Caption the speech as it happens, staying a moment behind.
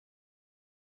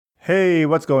Hey,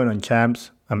 what's going on,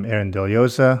 champs? I'm Aaron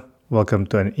Deliosa. Welcome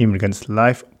to an Immigrant's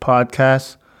Life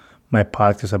podcast, my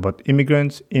podcast about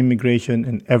immigrants, immigration,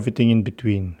 and everything in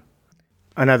between.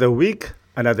 Another week,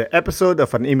 another episode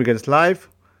of An Immigrant's Life.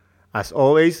 As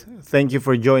always, thank you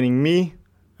for joining me.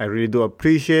 I really do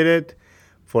appreciate it.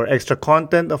 For extra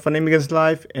content of An Immigrant's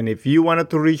Life, and if you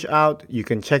wanted to reach out, you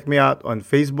can check me out on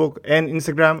Facebook and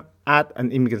Instagram at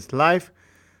An Immigrant's Life.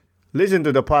 Listen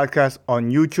to the podcast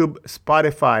on YouTube,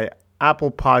 Spotify, Apple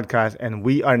Podcasts, and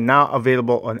we are now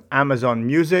available on Amazon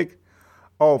Music.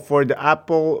 Oh, for the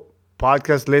Apple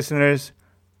Podcast listeners,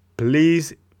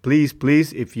 please,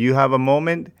 if you have a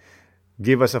moment,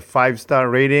 give us a 5-star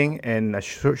rating and a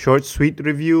short, sweet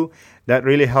review. That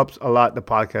really helps a lot the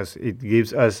podcast. It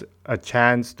gives us a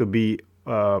chance to be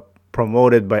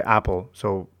promoted by Apple.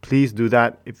 So please do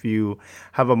that if you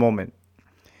have a moment.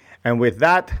 And with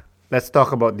that, let's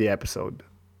talk about the episode.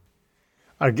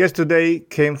 Our guest today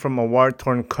came from a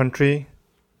war-torn country,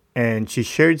 and she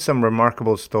shared some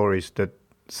remarkable stories that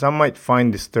some might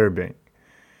find disturbing.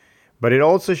 But it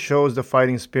also shows the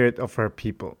fighting spirit of her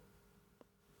people.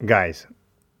 Guys,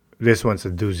 this one's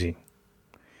a doozy.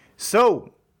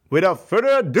 So, without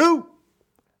further ado,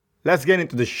 let's get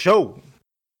into the show.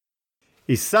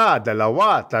 Isa,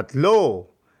 dalawa, tatlo.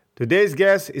 Today's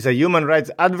guest is a human rights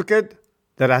advocate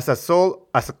that has a soul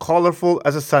as colorful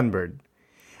as a sunbird.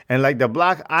 And like the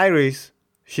black iris,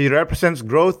 she represents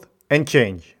growth and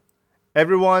change.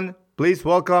 Everyone, please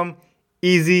welcome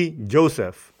Easy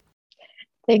Joseph.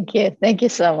 Thank you. Thank you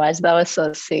so much. That was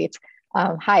so sweet.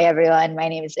 Hi, everyone. My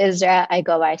name is Isra. I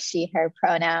go by she, her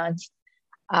pronouns.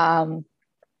 I'm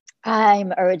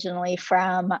originally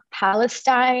from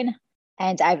Palestine,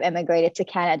 and I've immigrated to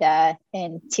Canada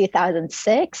in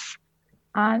 2006.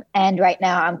 And right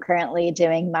now, I'm currently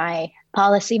doing my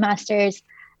policy master's,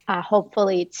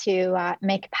 hopefully to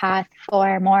make path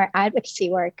for more advocacy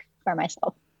work for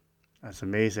myself. That's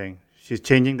amazing. She's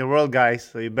changing the world, guys,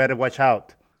 so you better watch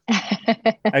out.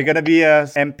 Are you going to be a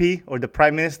MP or the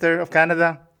Prime Minister of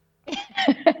Canada?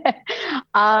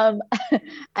 I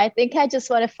think I just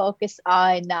want to focus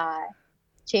on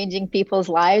changing people's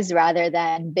lives rather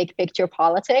than big picture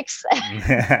politics.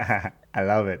 I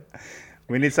love it.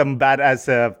 We need some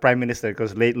badass Prime Minister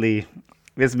because lately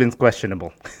it's been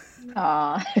questionable.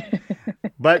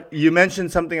 But you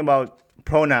mentioned something about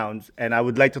pronouns, and I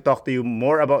would like to talk to you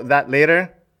more about that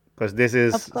later because this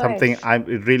is something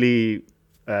it really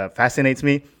fascinates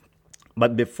me.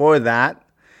 But before that,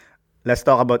 let's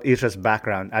talk about Isra's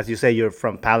background. As you say, you're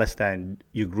from Palestine.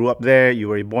 You grew up there. You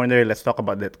were born there. Let's talk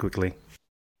about that quickly.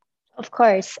 Of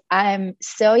course. I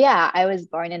was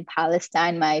born in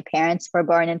Palestine. My parents were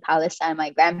born in Palestine. My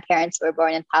grandparents were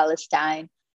born in Palestine.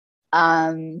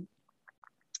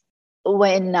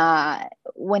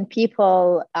 When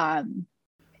people,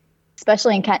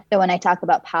 especially in Canada, when I talk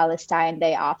about Palestine,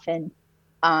 they often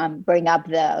bring up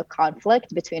the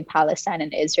conflict between Palestine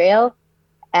and Israel.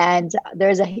 And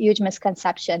there's a huge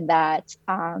misconception that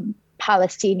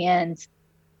Palestinians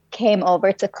came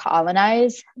over to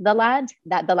colonize the land,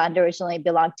 that the land originally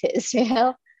belonged to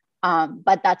Israel.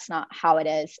 But that's not how it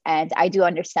is. And I do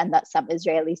understand that some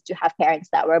Israelis do have parents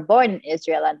that were born in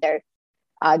Israel, and their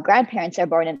grandparents are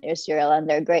born in Israel, and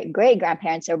their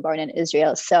great-great-grandparents are born in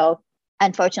Israel. So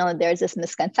unfortunately, there's this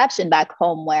misconception back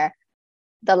home where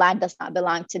the land does not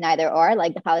belong to neither or.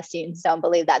 Like the Palestinians don't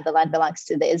believe that the land belongs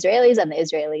to the Israelis, and the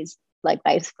Israelis, like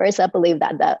vice versa, believe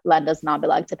that the land does not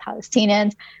belong to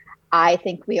Palestinians. I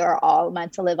think we are all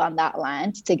meant to live on that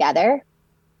land together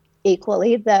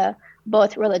equally.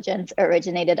 Both religions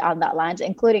originated on that land,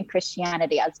 including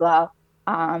Christianity as well.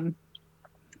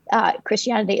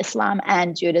 Christianity, Islam,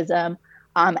 and Judaism.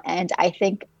 And I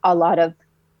think a lot of,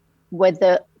 with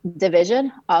the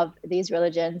division of these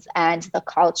religions and the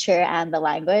culture and the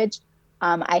language,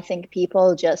 I think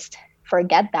people just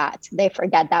forget that. They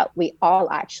forget that we all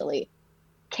actually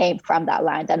came from that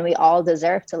land and we all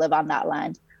deserve to live on that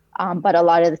land. But a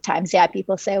lot of the times,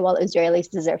 people say, well, Israelis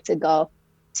deserve to go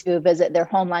to visit their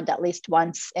homeland at least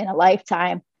once in a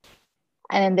lifetime.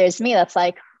 And then there's me that's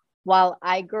like, well,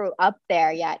 I grew up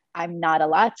there, yet I'm not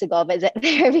allowed to go visit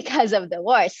there because of the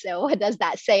war. So what does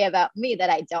that say about me, that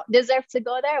I don't deserve to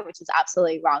go there, which is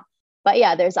absolutely wrong. But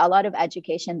yeah, there's a lot of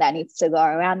education that needs to go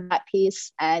around that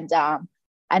piece. And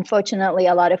unfortunately,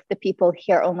 a lot of the people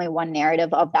hear only one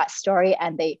narrative of that story,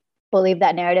 and they believe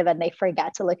that narrative and they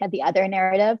forget to look at the other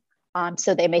narrative.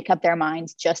 So they make up their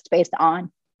minds just based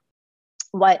on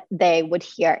what they would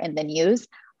hear in the news.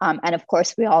 And of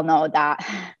course, we all know that,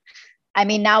 I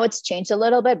mean, now it's changed a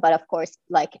little bit, but of course,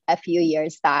 like a few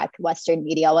years back, Western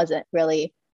media wasn't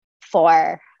really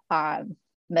for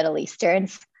Middle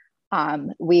Easterns.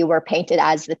 We were painted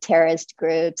as the terrorist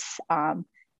groups,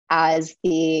 as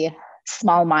the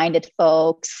small-minded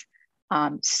folks.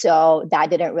 So that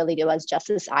didn't really do us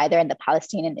justice either in the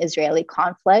Palestinian-Israeli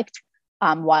conflict,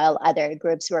 while other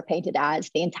groups were painted as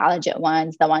the intelligent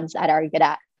ones, the ones that are good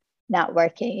at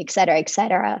networking, et cetera, et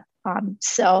cetera.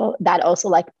 So that also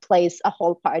like plays a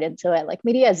whole part into it. Like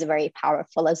media is very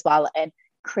powerful as well in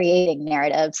creating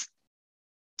narratives.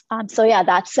 So yeah,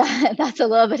 that's that's a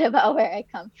little bit about where I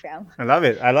come from. I love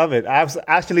it. I love it.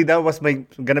 Actually, that was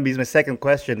gonna be my second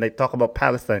question. Like talk about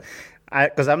Palestine,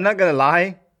 because I'm not gonna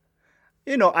lie.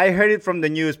 I heard it from the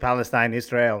news. Palestine,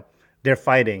 Israel, they're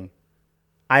fighting.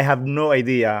 I have no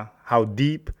idea how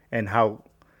deep and how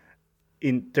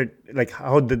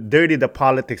how dirty the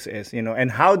politics is,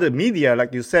 and how the media,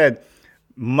 like you said,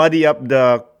 muddy up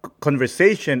the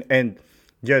conversation and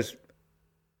just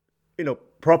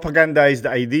propagandize the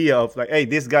idea of like, hey,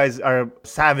 these guys are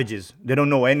savages. They don't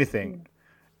know anything,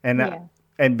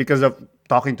 and because of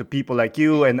talking to people like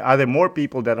you and other more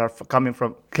people that are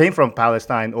came from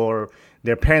Palestine or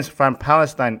their parents from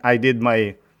Palestine, I'd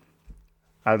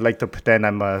like to pretend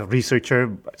I'm a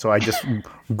researcher, so I just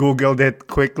Googled it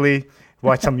quickly,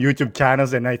 watched some YouTube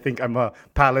channels, and I think I'm a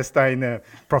Palestine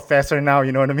professor now.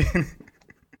 You know what I mean?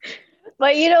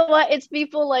 But you know what? It's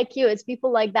people like you. It's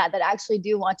people like that actually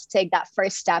do want to take that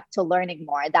first step to learning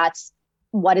more. That's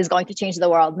what is going to change the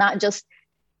world, not just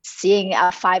seeing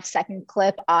a 5-second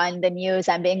clip on the news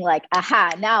and being like,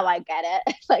 aha, now I get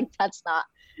it. Like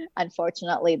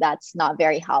unfortunately, that's not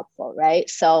very helpful, right?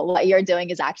 So what you're doing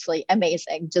is actually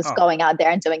amazing. Just going out there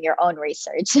and doing your own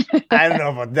research. I don't know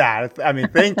about that. I mean,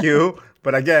 thank you.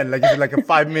 But again, like it's like a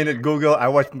 5-minute Google. I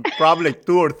watched probably like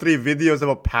 2 or 3 videos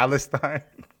about Palestine.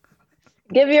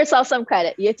 Give yourself some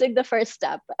credit. You took the first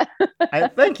step.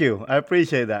 Thank you. I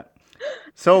appreciate that.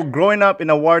 So growing up in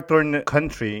a war-torn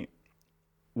country,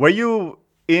 were you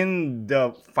in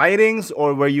the fightings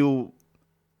or were you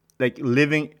like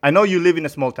living? I know you live in a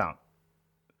small town.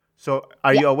 So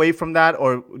are you away from that,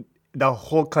 or the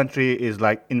whole country is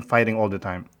like in fighting all the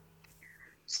time?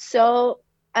 So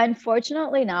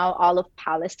unfortunately now all of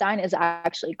Palestine is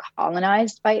actually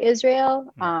colonized by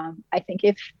Israel. I think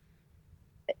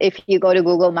if you go to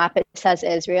Google Map, it says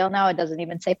Israel now. It doesn't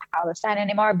even say Palestine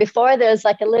anymore. Before, there's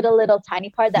like a little tiny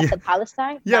part that said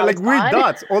Palestine. Yeah, now like weird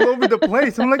dots all over the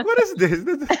place. I'm like, what is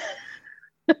this?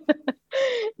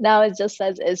 Now it just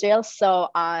says Israel. So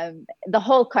the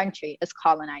whole country is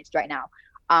colonized right now.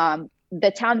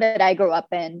 The town that I grew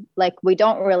up in, like we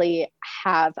don't really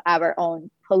have our own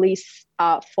police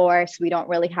force. We don't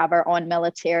really have our own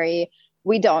military.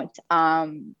 We don't.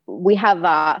 We have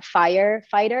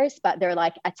firefighters, but they're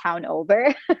like a town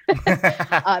over.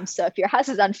 So if your house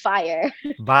is on fire,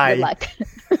 bye. Good luck.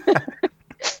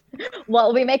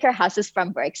 Well, we make our houses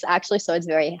from bricks, actually, so it's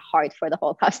very hard for the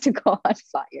whole house to go on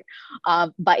fire.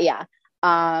 But yeah,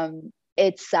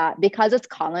 it's because it's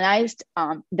colonized.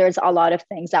 There's a lot of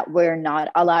things that we're not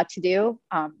allowed to do.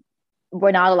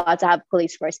 We're not allowed to have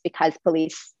police force because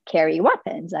police carry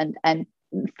weapons and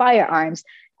firearms.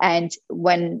 And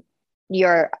when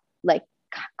you're like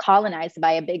colonized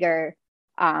by a bigger,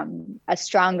 a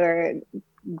stronger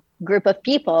group of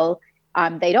people,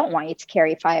 they don't want you to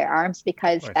carry firearms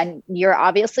because then you're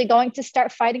obviously going to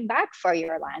start fighting back for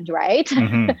your land, right?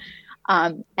 Mm-hmm.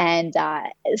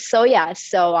 So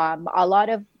a lot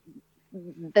of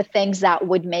the things that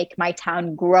would make my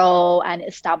town grow and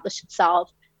establish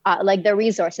itself, like the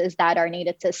resources that are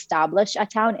needed to establish a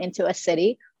town into a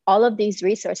city, all of these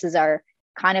resources are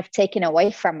kind of taken away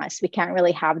from us. We can't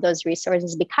really have those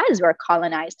resources because we're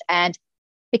colonized and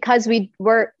because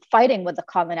we're fighting with the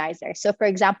colonizer. So for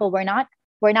example, we're not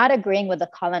agreeing with the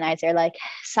colonizer. Like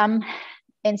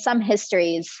in some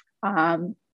histories,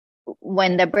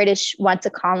 when the British want to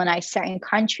colonize certain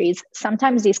countries,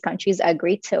 sometimes these countries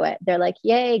agree to it. They're like,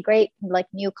 yay, great, like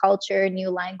new culture, new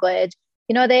language,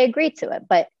 they agree to it.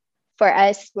 But for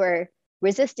us, we're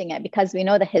resisting it because we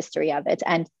know the history of it.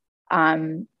 And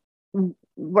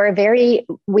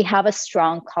we have a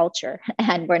strong culture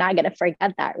and we're not going to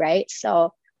forget that, right?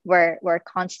 So we're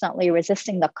constantly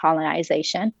resisting the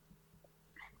colonization.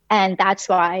 And that's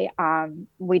why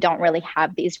we don't really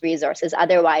have these resources.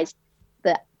 Otherwise,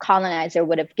 the colonizer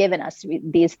would have given us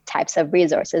these types of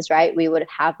resources, right? We would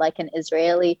have like an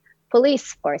Israeli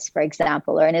police force, for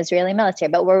example, or an Israeli military,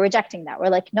 but we're rejecting that. We're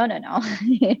like, no.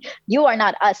 You are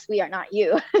not us. We are not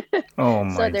you. Oh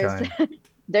my God.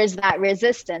 There's that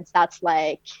resistance that's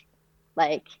like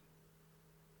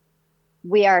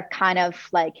we are kind of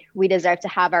like, we deserve to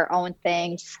have our own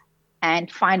things.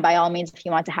 And fine, by all means, if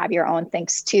you want to have your own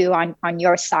things too on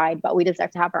your side, but we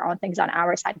deserve to have our own things on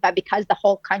our side. But because the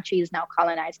whole country is now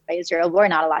colonized by Israel, we're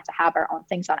not allowed to have our own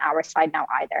things on our side now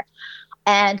either.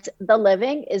 And the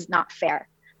living is not fair.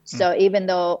 So even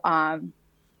though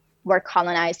we're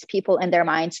colonized, people in their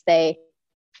minds, they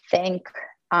think,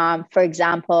 for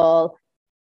example,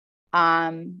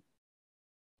 how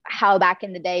back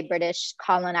in the day British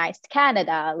colonized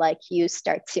Canada, like you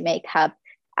start to make up,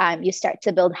 you start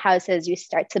to build houses, you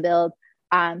start to build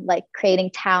like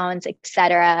creating towns,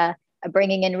 etc.,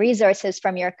 bringing in resources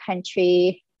from your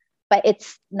country. But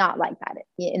it's not like that.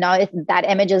 You know, that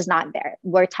image is not there.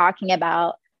 We're talking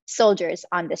about soldiers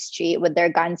on the street with their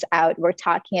guns out. We're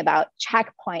talking about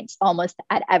checkpoints almost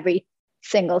at every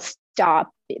single stop.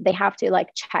 They have to like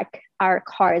check our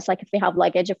cars. Like if we have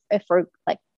luggage, if we're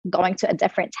like going to a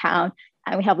different town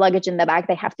and we have luggage in the back,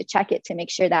 they have to check it to make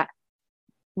sure that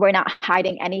we're not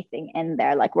hiding anything in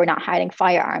there. Like we're not hiding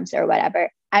firearms or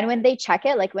whatever. And when they check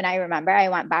it, like when I remember I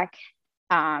went back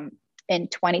in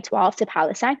 2012 to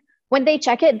Palestine, when they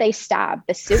check it, they stab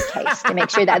the suitcase to make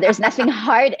sure that there's nothing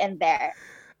hard in there.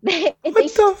 They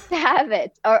stab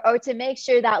it or to make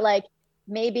sure that like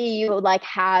maybe you like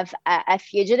have a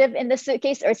fugitive in the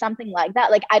suitcase or something like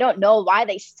that. Like I don't know why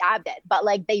they stabbed it, but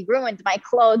like they ruined my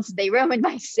clothes, they ruined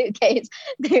my suitcase.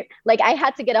 Like I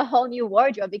had to get a whole new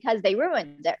wardrobe because they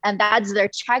ruined it, and that's their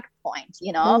checkpoint,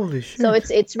 you know. Holy shit. So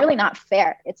it's really not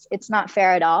fair. It's not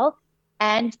fair at all.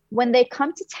 And when they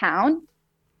come to town,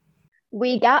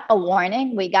 we got a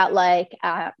warning. We got like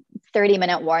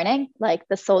 30-minute warning, like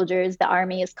the soldiers, the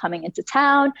army is coming into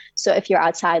town. So if you're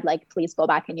outside, like please go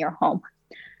back in your home.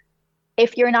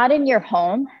 If you're not in your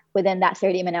home within that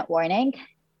 30-minute warning,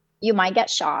 you might get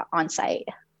shot on site.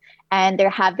 And there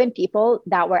have been people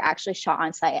that were actually shot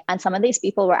on site. And some of these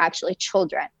people were actually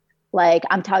children. Like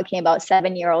I'm talking about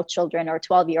 7-year-old children or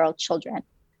 12-year-old children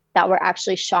that were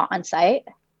actually shot on site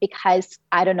because,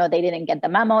 I don't know, they didn't get the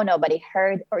memo. Nobody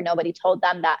heard or nobody told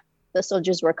them that the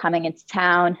soldiers were coming into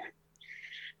town.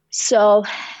 So,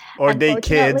 or they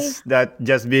kids that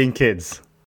just being kids.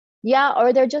 Yeah,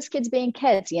 or they're just kids being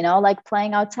kids, you know, like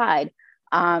playing outside.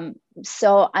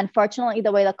 So unfortunately,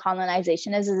 the way the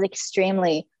colonization is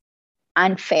extremely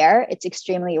unfair. It's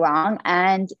extremely wrong,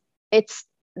 and it's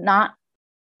not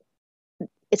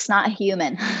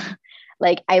human.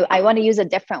 Like I want to use a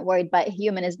different word, but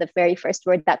human is the very first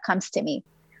word that comes to me.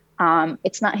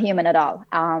 It's not human at all.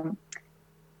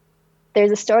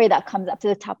 There's a story that comes up to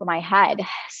the top of my head.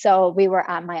 So we were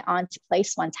at my aunt's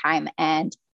place one time,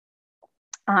 and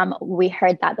we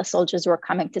heard that the soldiers were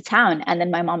coming to town. And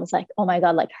then my mom was like, oh my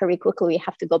God, like hurry quickly, we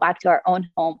have to go back to our own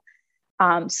home.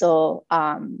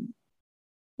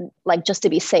 Like just to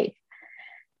be safe.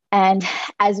 And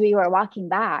as we were walking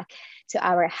back to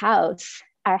our house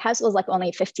was like only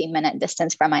a 15-minute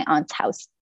distance from my aunt's house.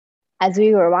 As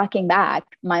we were walking back,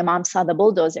 my mom saw the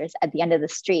bulldozers at the end of the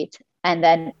street. And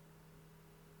then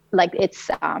like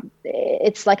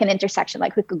it's like an intersection,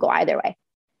 like we could go either way.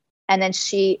 And then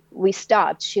we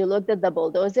stopped. She looked at the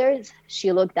bulldozers.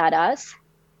 She looked at us.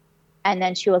 And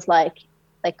then she was like,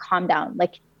 calm down.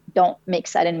 Like, don't make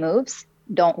sudden moves.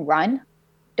 Don't run.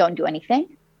 Don't do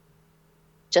anything.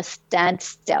 Just stand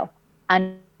still.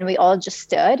 And we all just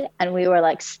stood and we were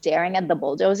like staring at the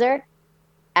bulldozer.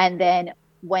 And then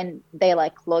when they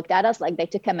like looked at us, like they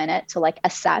took a minute to like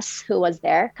assess who was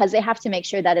there, because they have to make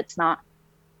sure that it's not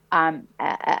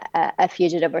a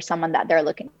fugitive or someone that they're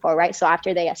looking for, right? So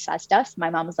after they assessed us, my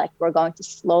mom was like, we're going to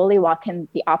slowly walk in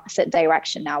the opposite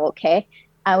direction now, okay?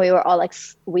 And we were all like,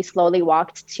 we slowly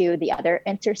walked to the other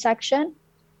intersection.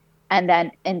 And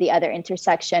then in the other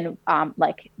intersection,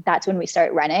 like that's when we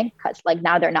started running, because like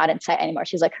now they're not in sight anymore.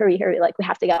 She's like, hurry, like we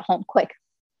have to get home quick.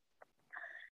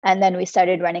 And then we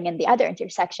started running in the other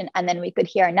intersection, and then we could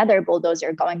hear another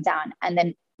bulldozer going down. And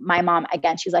then my mom,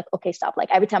 again, she's like, okay, stop. Like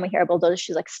every time we hear a bulldozer,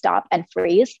 she's like, stop and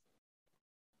freeze.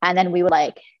 And then we would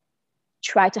like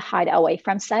try to hide away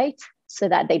from sight so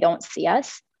that they don't see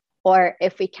us. Or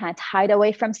if we can't hide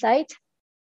away from sight,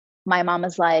 my mom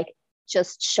is like,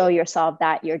 just show yourself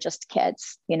that you're just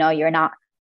kids, you know, you're not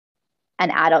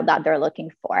an adult that they're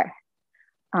looking for.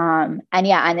 And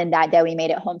then that day we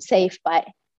made it home safe, but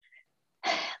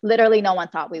literally no one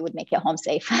thought we would make it home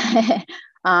safe.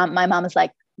 My mom is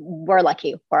like, we're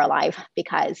lucky we're alive,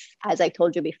 because as I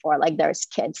told you before, like there's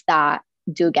kids that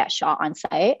do get shot on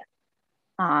sight.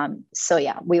 So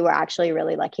yeah, we were actually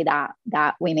really lucky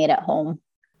that we made it home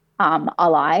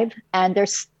alive. And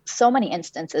there's so many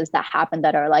instances that happen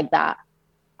that are like that.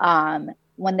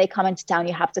 When they come into town,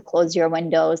 you have to close your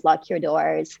windows, lock your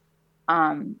doors.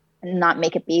 not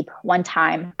make a beep. One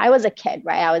time, I was a kid,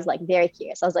 right? I was like very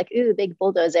curious. I was like, ooh, big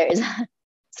bulldozers.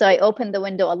 So I opened the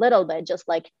window a little bit just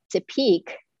like to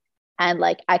peek, and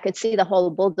like I could see the whole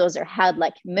bulldozer head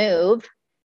like move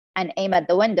and aim at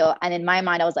the window. And in my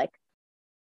mind, I was like,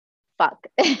 fuck,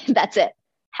 that's it.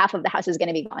 Half of the house is going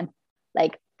to be gone.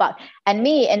 Like, fuck. And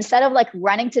me, instead of like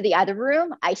running to the other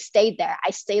room, I stayed there.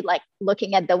 I stayed like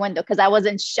looking at the window because I was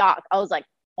in shock. I was like,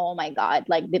 oh my God,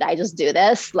 like, did I just do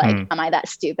this? Like, am I that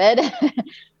stupid?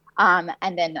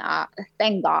 And then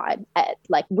thank God,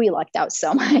 like we lucked out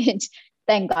so much.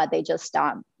 Thank God they just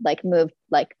like moved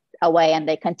like away, and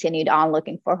they continued on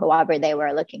looking for whoever they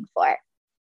were looking for.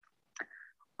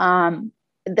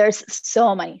 There's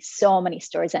so many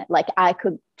stories. Like I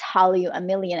could tell you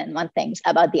 1,000,001 things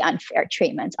about the unfair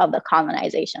treatment of the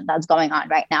colonization that's going on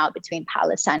right now between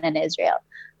Palestine and Israel.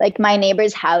 Like my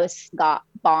neighbor's house got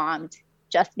bombed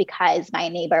just because my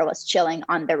neighbor was chilling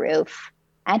on the roof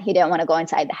and he didn't want to go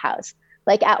inside the house.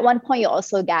 Like at one point you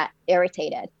also get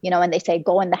irritated, you know, when they say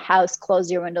go in the house,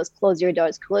 close your windows, close your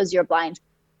doors, close your blinds.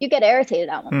 You get irritated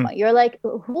at one point. You're like,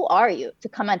 who are you to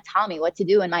come and tell me what to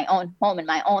do in my own home, in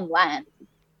my own land?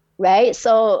 Right?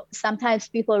 So sometimes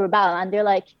people rebel and they're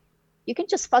like, you can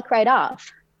just fuck right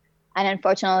off. And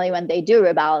unfortunately, when they do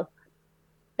rebel,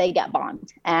 they get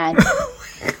bombed. And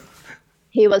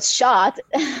he was shot.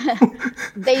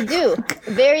 They do.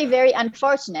 Very, very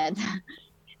unfortunate.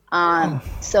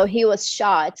 So he was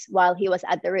shot while he was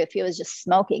at the roof. He was just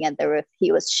smoking at the roof.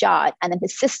 He was shot. And then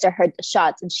his sister heard the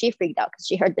shots and she freaked out because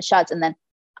she heard the shots. And then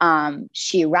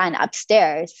she ran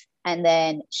upstairs. And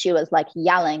then she was like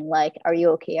yelling, like, are you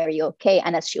okay? Are you okay?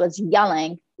 And as she was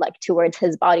yelling, like towards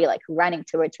his body, like running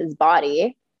towards his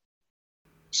body,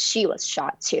 she was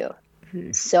shot too.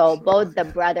 So both the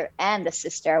brother and the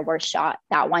sister were shot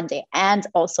that one day. And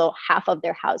also half of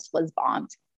their house was bombed.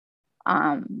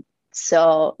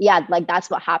 So yeah, like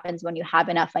that's what happens when you have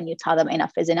enough and you tell them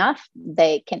enough is enough.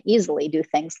 They can easily do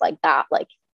things like that, like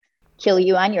kill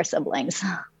you and your siblings.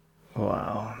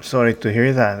 Wow. I'm sorry to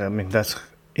hear that. I mean, that's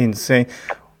insane.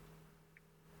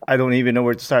 I don't even know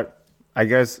where to start. I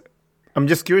guess I'm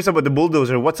just curious about the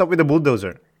bulldozer. What's up with the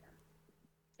bulldozer?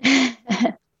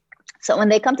 So when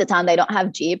they come to town, they don't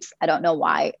have Jeeps. I don't know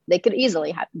why. They could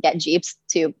easily get Jeeps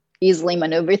to easily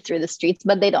maneuver through the streets,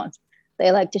 but they don't.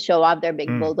 They like to show off their big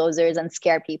bulldozers and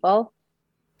scare people.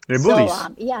 They're bullies.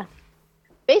 So, yeah,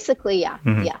 basically, yeah.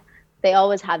 Yeah. They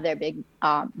always have their big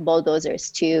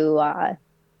bulldozers to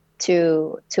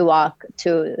drive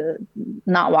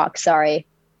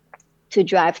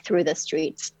through the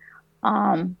streets.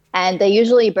 And they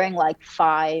usually bring like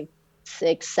 5,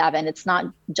 6, 7. It's not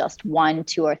just 1,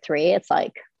 2, or 3. It's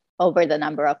like over the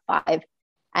number of 5.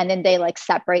 And then they like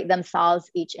separate themselves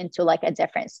each into like a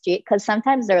different street. Cause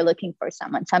sometimes they're looking for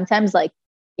someone. Sometimes like,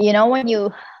 you know, when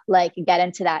you like get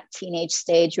into that teenage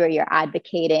stage where you're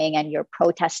advocating and you're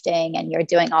protesting and you're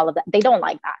doing all of that, they don't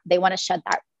like that. They want to shut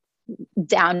that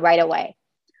down right away.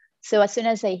 So as soon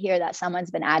as they hear that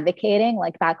someone's been advocating,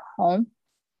 like back home,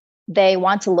 they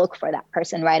want to look for that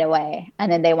person right away.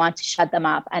 And then they want to shut them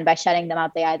up. And by shutting them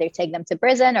up, they either take them to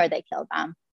prison or they kill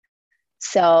them.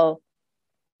 So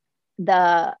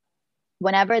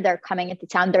whenever they're coming into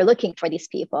town, they're looking for these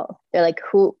people. They're like,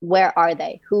 where are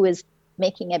they? Who is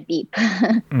making a beep,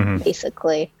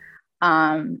 basically.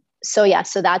 So yeah,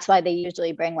 so that's why they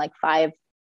usually bring like 5,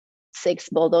 6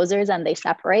 bulldozers and they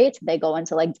separate. They go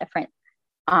into like different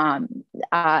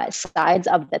sides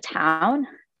of the town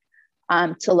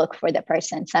to look for the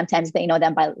person. Sometimes they know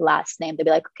them by last name. They'll be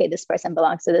like, okay, this person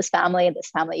belongs to this family. This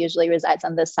family usually resides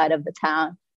on this side of the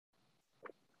town.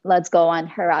 Let's go and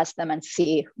harass them and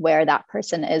see where that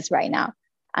person is right now.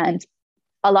 And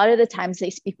a lot of the times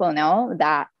these people know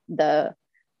that the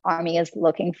army is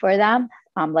looking for them,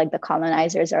 like the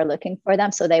colonizers are looking for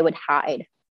them. So they would hide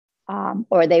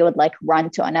or they would like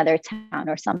run to another town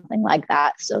or something like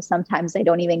that. So sometimes they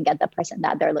don't even get the person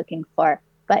that they're looking for,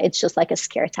 but it's just like a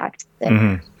scare tactic.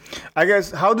 I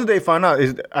guess, how do they find out?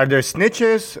 Are there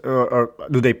snitches or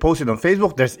do they post it on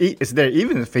Facebook? Is there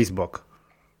even a Facebook?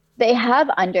 They have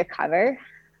undercover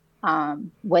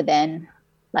within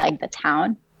like the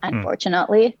town,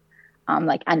 unfortunately,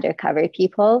 like undercover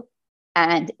people.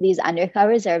 And these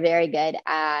undercovers are very good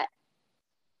at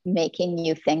making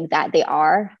you think that they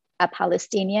are a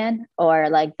Palestinian or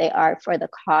like they are for the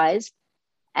cause.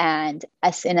 And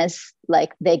as soon as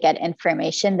like they get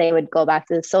information, they would go back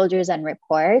to the soldiers and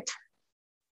report.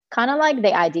 Kind of like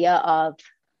the idea of,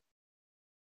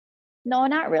 no,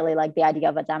 not really like the idea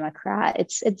of a Democrat.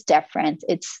 It's different.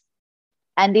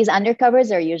 And these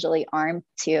undercovers are usually armed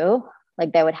too.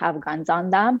 Like they would have guns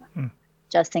on them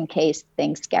just in case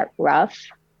things get rough.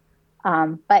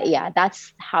 But yeah,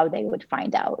 that's how they would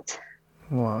find out.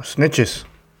 Wow, snitches.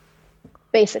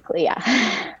 Basically,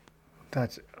 yeah.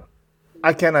 That's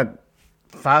I cannot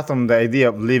fathom the idea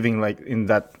of living like in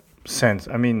that sense.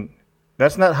 I mean,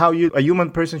 that's not how a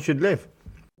human person should live.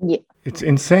 Yeah, It's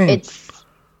insane. it's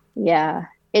yeah,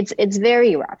 it's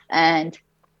very rough, and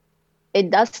it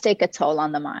does take a toll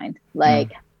on the mind.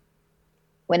 Like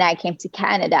when I came to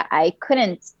Canada, I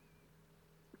couldn't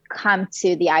come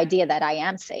to the idea that I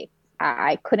am safe.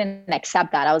 I couldn't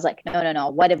accept that. I was like, no, no, no.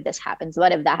 What if this happens?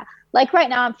 What if that? Like right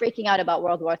now, I'm freaking out about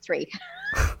World War III.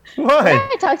 When Why?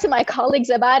 I talk to my colleagues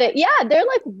about it, yeah, they're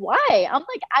like, why? I'm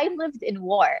like, I lived in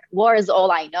war. War is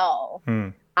all I know.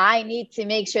 I need to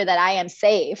make sure that I am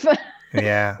safe.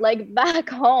 Yeah. Like back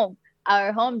home,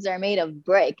 our homes are made of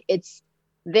brick. It's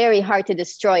very hard to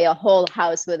destroy a whole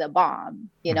house with a bomb.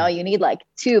 You know, you need like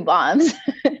 2 bombs.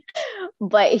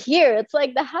 But here, it's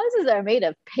like the houses are made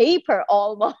of paper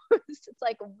almost. It's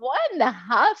like one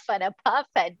huff and a puff,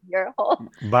 and your whole.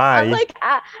 I'm Bye. like,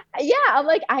 yeah, I'm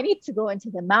like, I need to go into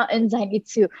the mountains. I need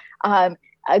to have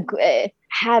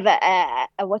a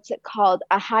what's it called,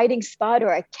 a hiding spot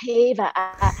or a cave.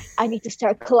 I need to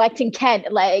start collecting Ken.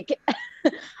 Like,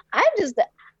 I'm just,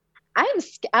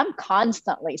 I'm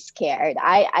constantly scared.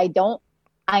 I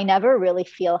never really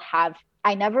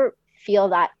I never feel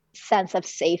that sense of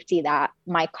safety that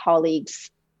my colleagues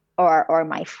or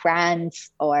my friends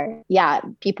or yeah,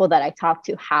 people that I talk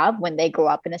to have when they grow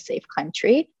up in a safe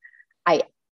country. I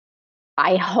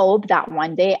I hope that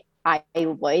one day I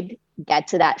would get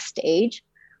to that stage.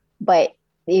 But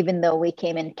even though we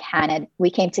came to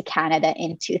Canada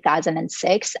in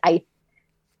 2006,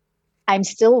 I'm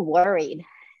still worried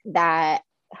that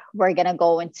we're going to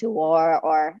go into war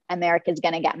or America's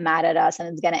going to get mad at us and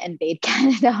it's going to invade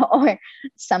Canada or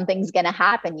something's going to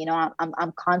happen. You know,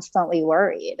 I'm constantly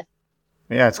worried.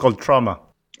 Yeah, it's called trauma.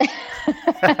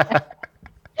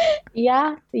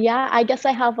 Yeah. Yeah. I guess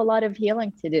I have a lot of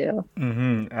healing to do.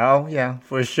 Oh, yeah,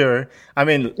 for sure. I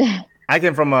mean, I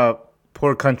came from a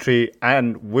poor country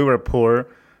and we were poor.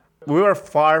 We were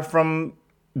far from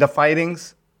the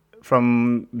fightings,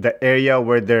 from the area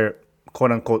where there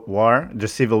quote unquote war, the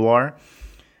civil war.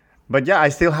 But yeah, I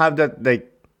still have that like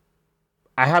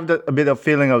I have that a bit of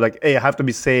feeling of like, hey, I have to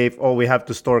be safe. Oh, we have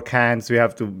to store cans. We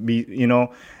have to be,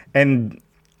 and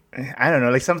I don't know.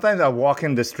 Like sometimes I walk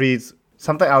in the streets.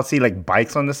 Sometimes I'll see like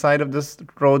bikes on the side of this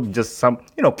road. Just some,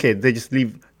 kids. They just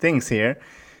leave things here.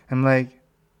 I'm like,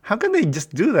 how can they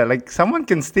just do that? Like someone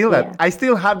can steal that. Yeah. I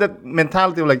still have that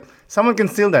mentality of like someone can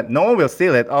steal that. No one will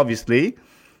steal it, obviously,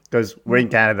 because we're in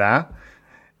Canada.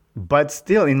 But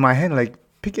still, in my head, like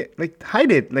pick it, like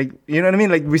hide it, like you know what I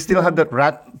mean. Like we still have that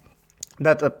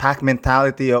pack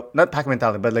mentality of not pack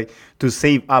mentality, but like to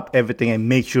save up everything and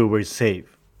make sure we're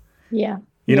safe. Yeah.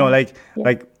 You know, Yeah.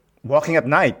 like walking at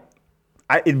night.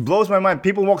 It blows my mind.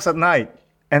 People walk at night,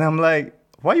 and I'm like,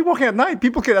 why are you walking at night?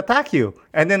 People could attack you.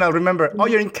 And then I'll remember, oh,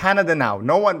 you're in Canada now.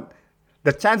 No one,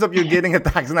 the chance of you getting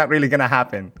attacked is not really gonna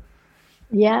happen.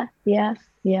 Yeah. Yeah.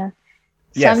 Yeah.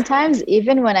 Yes. Sometimes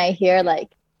even when I hear like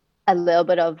a little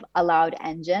bit of a loud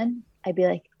engine, I'd be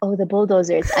like, oh, the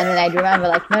bulldozers. And then I'd remember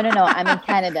like, no, I'm in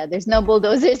Canada. There's no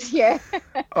bulldozers here.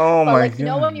 Oh But my like,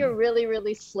 god. when you're really,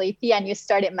 really sleepy and you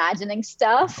start imagining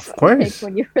stuff, Of like course.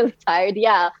 when you're really tired,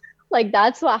 yeah. Like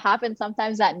that's what happens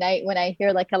sometimes at night when I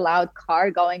hear like a loud car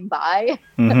going by.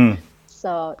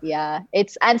 So yeah,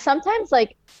 and sometimes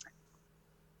like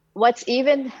what's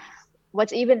even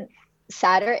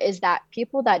sadder is that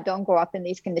people that don't grow up in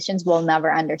these conditions will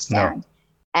never understand.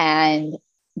 And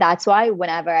that's why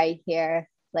whenever I hear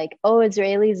like, oh,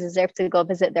 Israelis deserve to go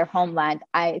visit their homeland,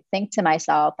 I think to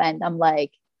myself and I'm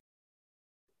like,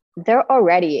 they're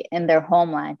already in their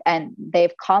homeland and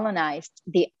they've colonized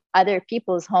the other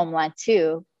people's homeland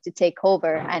too to take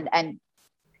over and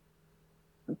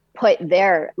put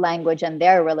their language and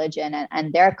their religion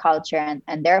and their culture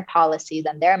and their policies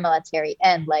and their military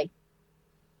in. Like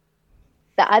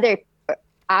the other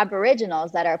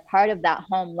aboriginals that are part of that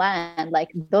homeland,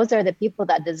 like those are the people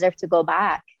that deserve to go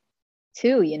back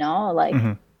too, like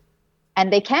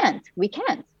and we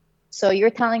can't. So you're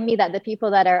telling me that the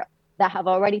people that have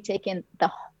already taken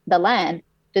the land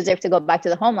deserve to go back to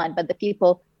the homeland, but the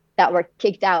people that were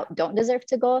kicked out don't deserve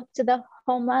to go to the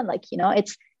homeland? Like,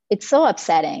 it's so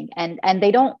upsetting. And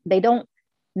they don't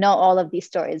know all of these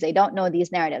stories. They don't know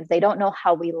these narratives. They don't know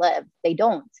how we live.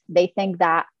 They think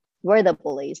that we're the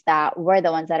bullies, that we're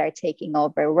the ones that are taking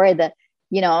over. We're the,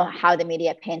 how the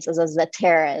media paints us as the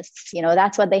terrorists.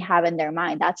 That's what they have in their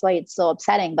mind. That's why it's so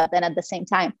upsetting. But then at the same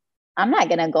time, I'm not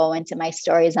going to go into my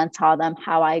stories and tell them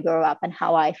how I grew up and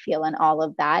how I feel and all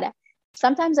of that.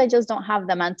 Sometimes I just don't have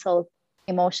the mental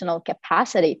emotional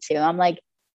capacity to. I'm like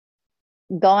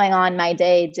going on my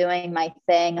day, doing my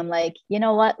thing. I'm like, you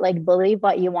know what? Like, believe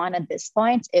what you want at this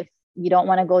point. If you don't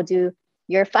want to go do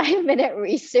your 5 minute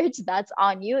research, that's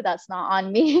on you. That's not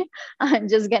on me. I'm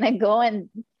just going to go and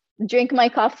drink my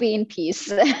coffee in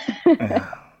peace.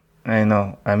 Yeah, I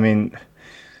know. I mean,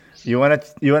 you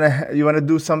wanna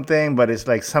do something, but it's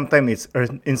like sometimes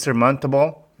it's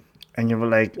insurmountable, and you're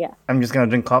like, Yeah. I'm just gonna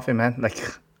drink coffee, man. Like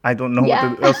I don't know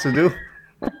Yeah. else to do.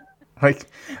 Like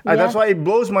that's Yeah. why it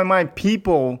blows my mind.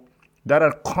 People that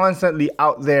are constantly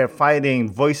out there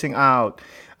fighting, voicing out.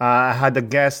 I had a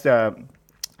guest.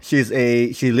 She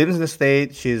lives in the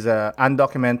state. She's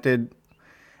undocumented,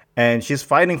 and she's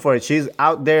fighting for it. She's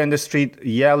out there in the street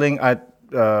yelling at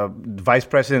Vice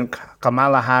President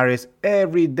Kamala Harris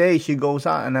every day. She goes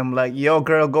out, and I'm like, "Yo,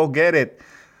 girl, go get it."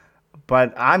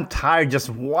 But I'm tired just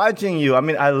watching you. I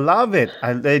mean, I love it.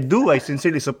 I do. I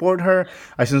sincerely support her.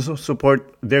 I sincerely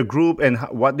support their group and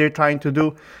what they're trying to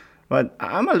do. But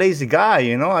I'm a lazy guy,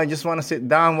 you know. I just want to sit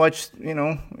down, watch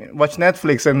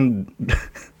Netflix, and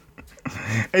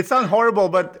it sounds horrible,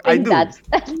 but I think do. that's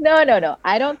no.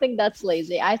 I don't think that's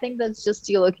lazy. I think that's just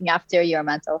you looking after your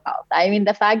mental health. I mean,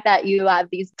 the fact that you have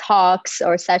these talks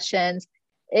or sessions,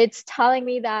 it's telling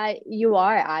me that you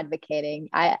are advocating.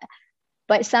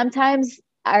 But sometimes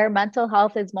our mental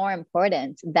health is more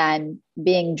important than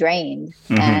being drained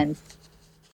and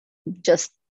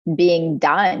just being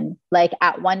done. Like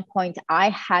at one point, I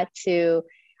had to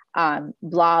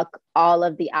block all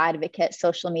of the advocate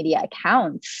social media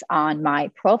accounts on my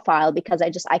profile because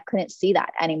I couldn't see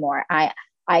that anymore.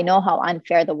 I know how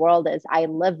unfair the world is. I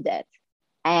lived it,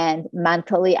 and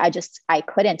mentally I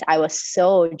couldn't. I was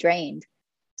so drained.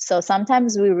 So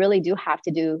sometimes we really do have to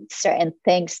do certain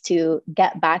things to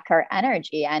get back our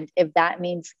energy. And if that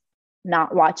means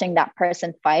not watching that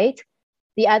person fight,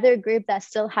 the other group that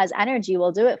still has energy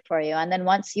will do it for you. And then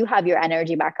once you have your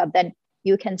energy back up, then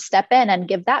you can step in and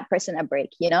give that person a break,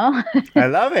 you know? I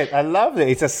love it. I love it.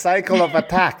 It's a cycle of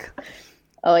attack.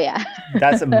 Oh, yeah.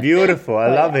 That's beautiful. I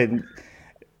love yeah. it.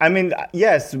 I mean,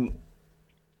 yes,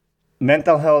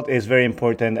 mental health is very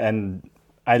important, and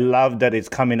I love that it's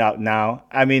coming out now.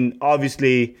 I mean,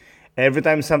 obviously, every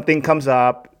time something comes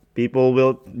up, people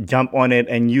will jump on it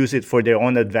and use it for their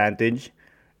own advantage.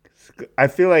 I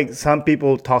feel like some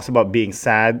people talks about being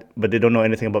sad, but they don't know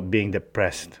anything about being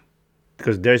depressed,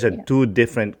 because those are two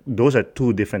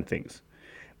different things.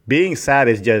 Being sad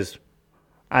is just,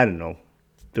 I don't know,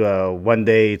 one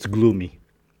day it's gloomy,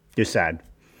 you're sad.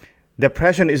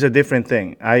 Depression is a different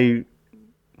thing. I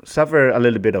suffer a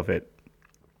little bit of it.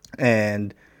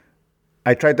 And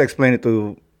I try to explain it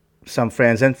to some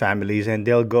friends and families, and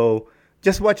they'll go,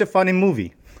 just watch a funny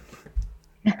movie.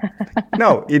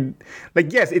 No,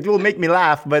 yes, it will make me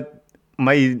laugh, but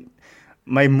my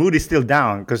mood is still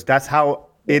down because that's how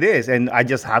it is. And I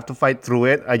just have to fight through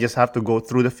it. I just have to go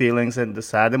through the feelings and the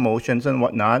sad emotions and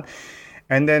whatnot.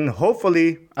 And then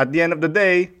hopefully at the end of the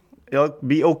day, it'll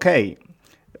be okay.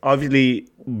 Obviously,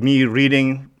 me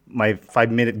reading my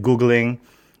 5 minute Googling,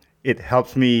 it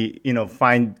helps me,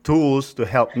 find tools to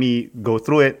help me go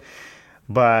through it.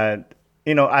 But,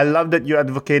 I love that you're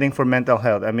advocating for mental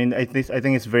health. I mean, I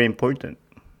think it's very important.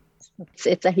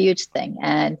 It's a huge thing.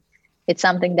 And it's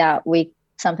something that we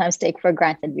sometimes take for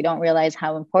granted. We don't realize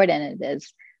how important it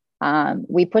is.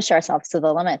 We push ourselves to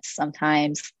the limits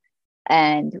sometimes,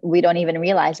 and we don't even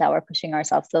realize that we're pushing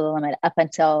ourselves to the limit up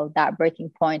until that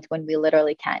breaking point when we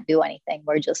literally can't do anything.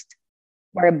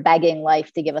 We're begging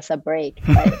life to give us a break,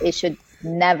 but it should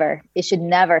never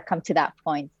come to that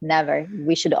point. Never.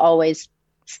 We should always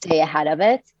stay ahead of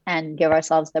it and give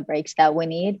ourselves the breaks that we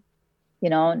need,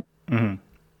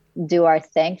 do our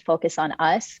thing, focus on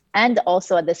us, and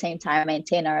also at the same time,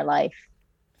 maintain our life,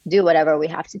 do whatever we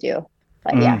have to do.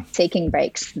 But yeah, taking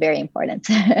breaks, very important.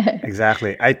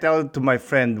 Exactly. I tell to my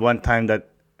friend one time that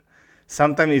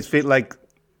sometimes it feels like,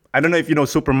 I don't know if you know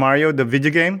Super Mario, the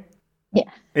video game. Yeah.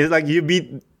 It's like you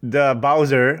beat the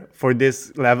Bowser for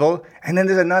this level, and then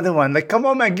there's another one. Like, come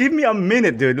on, man, give me a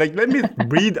minute, dude. Like, let me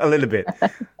breathe a little bit.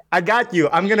 I got you.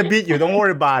 I'm going to beat you. Don't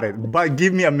worry about it. But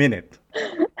give me a minute.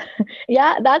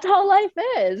 Yeah, that's how life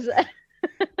is.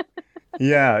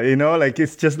 Yeah,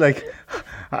 it's just like,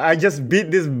 I just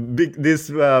beat this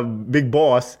big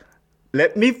boss.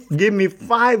 Give me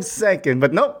 5 seconds.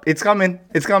 But nope, it's coming.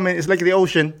 It's coming. It's like the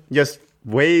ocean, just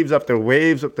waves after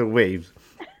waves after waves.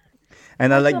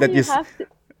 And I like that you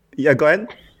yeah, go ahead.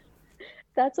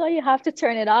 That's why you have to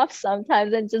turn it off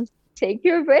sometimes and just take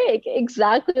your break.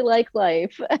 Exactly like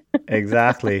life.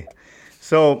 Exactly.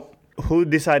 So, who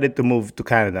decided to move to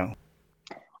Canada?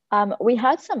 We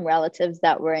had some relatives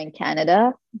that were in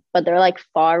Canada, but they're like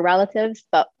far relatives.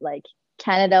 But like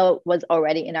Canada was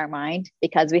already in our mind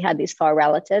because we had these far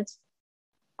relatives.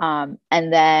 And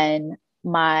then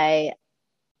my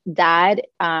dad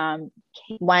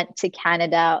went to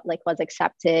Canada, like was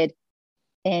accepted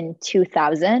in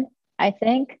 2000, I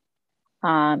think.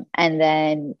 And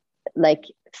then like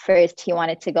first he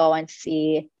wanted to go and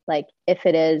see like if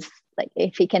it is like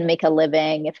if he can make a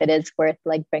living, if it is worth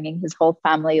like bringing his whole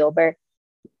family over.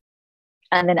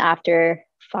 And then after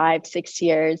 5, 6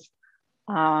 years,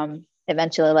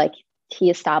 eventually like he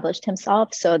established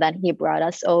himself. So then he brought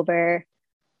us over.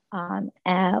 And,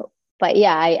 but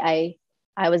yeah,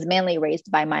 I was mainly raised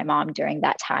by my mom during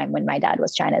that time when my dad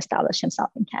was trying to establish himself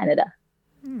in Canada.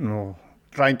 No,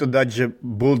 trying to dodge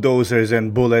bulldozers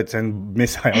and bullets and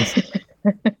missiles.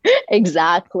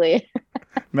 Exactly.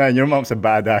 Man, your mom's a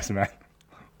badass, man.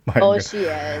 My Oh, God. she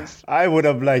is. I would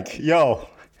have like, yo,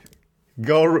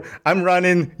 go. I'm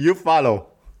running. You follow.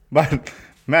 But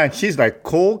man, she's like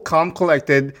cool, calm,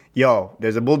 collected. Yo,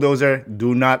 there's a bulldozer.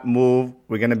 Do not move.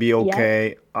 We're gonna be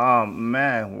okay. Oh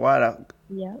man,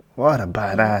 Yeah. what a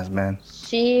badass, man.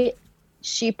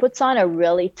 She puts on a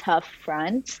really tough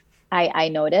front. I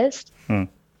noticed.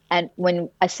 And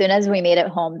as soon as we made it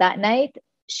home that night,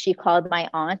 she called my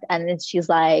aunt and then she's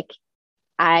like,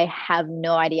 I have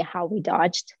no idea how we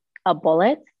dodged a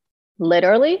bullet,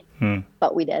 literally,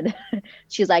 but we did.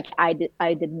 She's like, I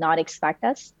did not expect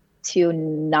us to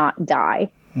not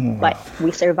die, but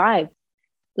we survived.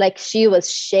 Like she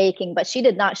was shaking, but she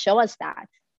did not show us that.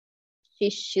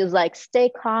 She was like, stay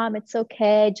calm, it's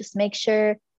okay. Just make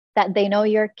sure that they know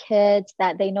your kids,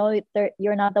 that they know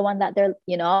you're not the one that they're,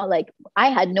 like I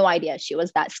had no idea she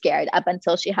was that scared up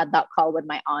until she had that call with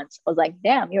my aunt. I was like,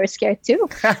 damn, you were scared too.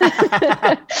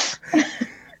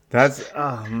 That's,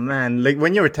 oh man. Like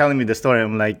when you were telling me the story,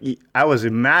 I'm like, I was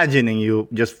imagining you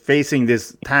just facing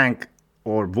this tank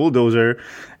or bulldozer.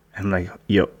 I'm like,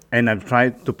 yo, and I'm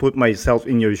trying to put myself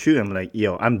in your shoe. I'm like,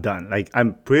 yo, I'm done. Like,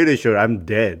 I'm pretty sure I'm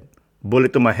dead.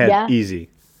 Bullet to my head, Yeah. easy.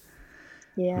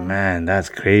 Yeah. Man, that's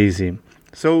crazy.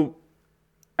 So,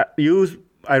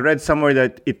 I read somewhere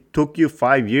that it took you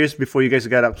 5 years before you guys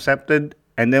got accepted.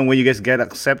 And then when you guys get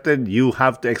accepted, you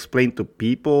have to explain to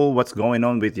people what's going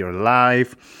on with your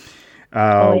life.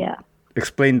 Oh yeah.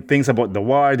 Explain things about the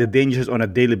war, the dangers on a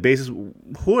daily basis.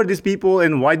 Who are these people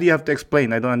and why do you have to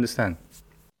explain? I don't understand.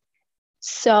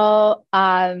 So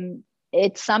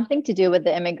it's something to do with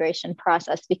the immigration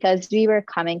process because we were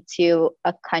coming to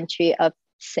a country of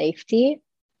safety,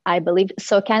 I believe.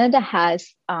 So Canada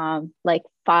has like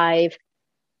 5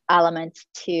 elements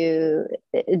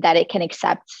that it can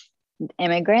accept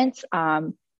immigrants.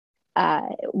 One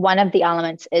of the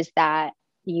elements is that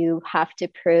you have to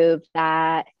prove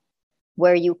that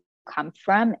where you come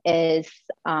from is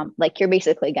like you're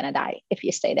basically gonna die if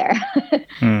you stay there.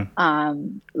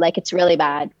 Like it's really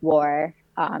bad war.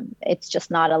 It's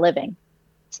just not a living.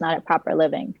 It's not a proper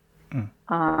living.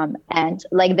 And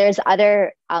like there's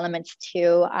other elements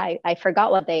too. I forgot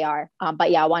what they are.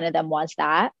 But yeah, one of them was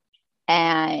that.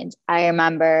 And I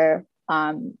remember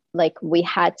like we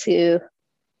had to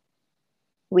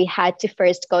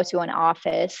first go to an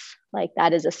office like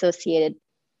that is associated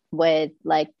with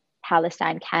like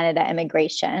Palestine Canada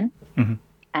immigration.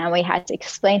 And we had to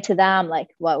explain to them like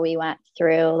what we went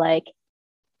through. Like,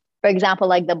 for example,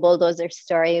 like the bulldozer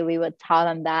story, we would tell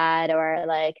them that, or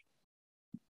like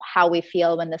how we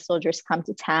feel when the soldiers come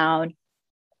to town,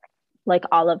 like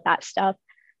all of that stuff.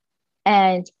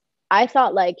 And I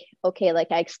thought like, okay, like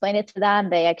I explained it to them,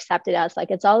 they accepted us,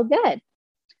 like it's all good.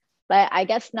 But I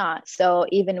guess not. So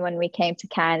even when we came to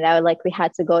Canada, like we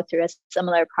had to go through a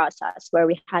similar process where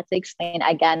we had to explain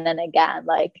again and again,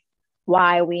 like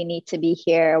why we need to be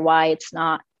here, why it's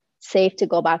not safe to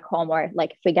go back home, or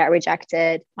like if we get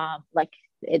rejected, like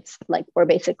it's like we're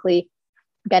basically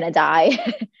gonna die.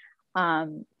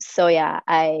 So yeah,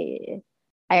 I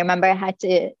remember I had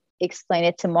to explain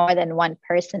it to more than one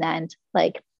person, and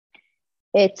like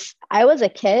I was a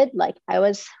kid, like I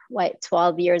was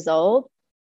 12 years old,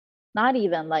 not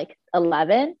even like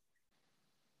 11.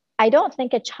 I don't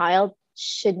think a child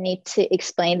should need to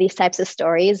explain these types of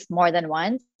stories more than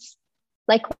once.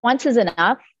 Like once is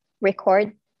enough.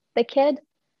 Record the kid,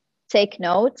 take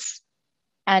notes,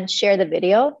 and share the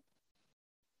video.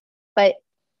 But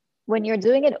when you're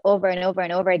doing it over and over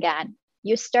and over again,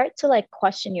 you start to like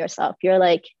question yourself. You're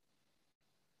like,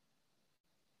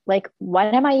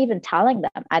 what am I even telling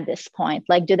them at this point?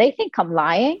 Like, do they think I'm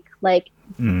lying? Like,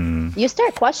 you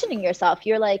start questioning yourself.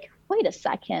 You're like, wait a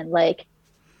second, like,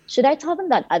 should I tell them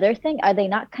that other thing? Are they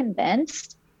not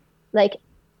convinced? Like,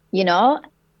 you know?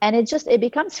 And it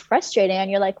becomes frustrating, and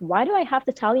you're like, why do I have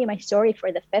to tell you my story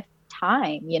for the fifth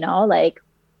time? Like,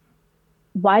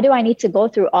 why do I need to go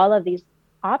through all of these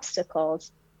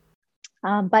obstacles?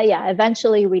 But yeah,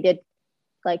 eventually we did,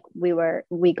 like,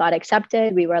 we got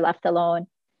accepted, we were left alone,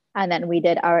 and then we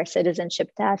did our citizenship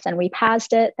test and we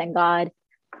passed it, thank God.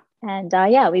 And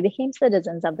yeah, we became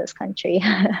citizens of this country.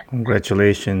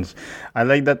 Congratulations. I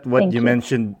like that what Thank you you.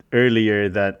 mentioned earlier,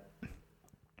 that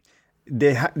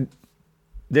they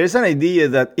there's an idea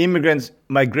that immigrants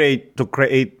migrate to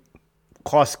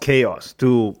cause chaos,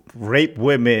 to rape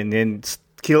women and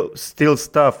steal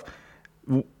stuff.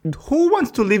 Who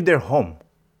wants to leave their home?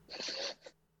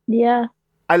 Yeah.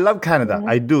 I love Canada. Yeah.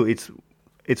 I do.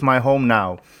 It's my home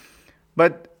now.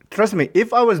 But trust me,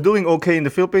 if I was doing okay in the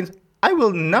Philippines, I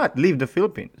will not leave the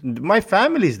Philippines. My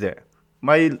family's there.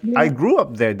 I grew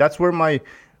up there. That's where my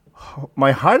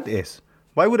heart is.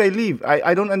 Why would I leave?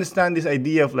 I don't understand this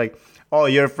idea of like, oh,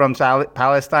 you're from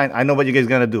Palestine. I know what you guys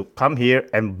gonna do. Come here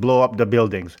and blow up the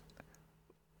buildings.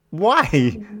 Why?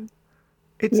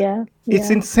 It's Yeah. it's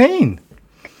Yeah. insane.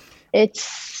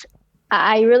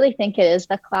 I really think it is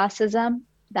the classism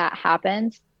that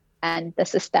happens and the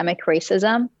systemic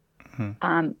racism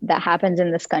that happens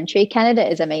in this country. Canada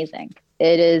is amazing.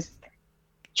 It is,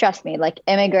 trust me, like,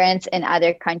 immigrants in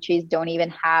other countries don't even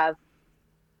have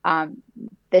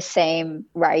the same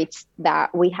rights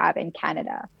that we have in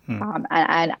Canada.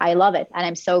 And I love it. And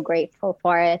I'm so grateful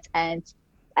for it. And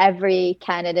every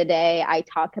Canada Day, I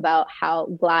talk about how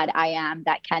glad I am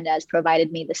that Canada has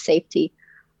provided me the safety.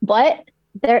 But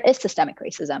there is systemic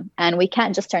racism, and we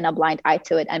can't just turn a blind eye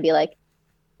to it and be like,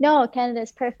 no, Canada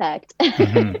is perfect.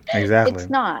 Exactly. It's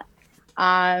not.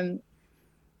 And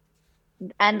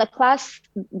the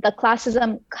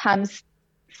classism comes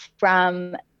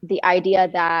from the idea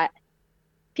that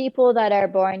people that are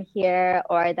born here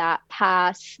or that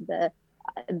pass the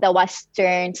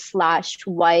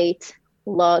Western/white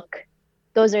look,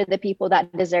 those are the people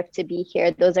that deserve to be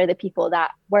here. Those are the people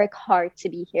that work hard to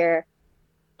be here.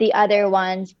 The other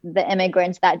ones, the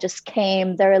immigrants that just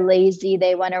came, they're lazy.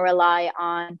 They want to rely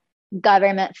on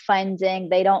government funding.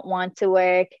 They don't want to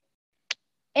work.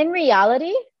 In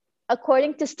reality,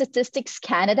 according to Statistics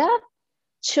Canada,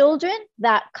 children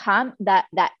that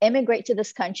immigrate to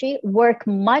this country work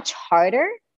much harder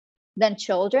than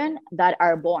children that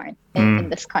are born in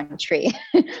this country.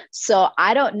 So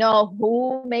I don't know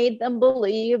who made them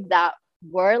believe that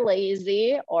we're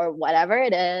lazy or whatever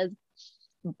it is,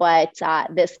 but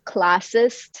this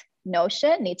classist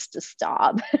notion needs to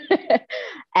stop.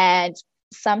 And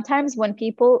sometimes when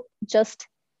people just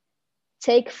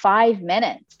take 5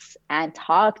 minutes and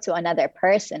talk to another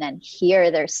person and hear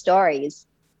their stories,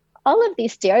 all of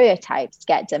these stereotypes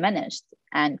get diminished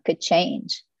and could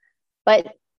change.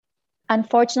 But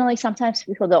unfortunately, sometimes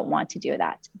people don't want to do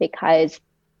that, because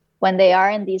when they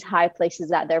are in these high places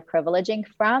that they're privileging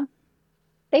from,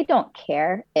 they don't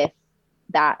care if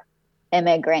that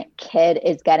immigrant kid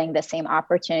is getting the same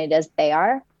opportunity as they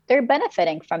are. They're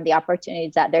benefiting from the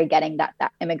opportunities that they're getting that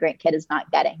immigrant kid is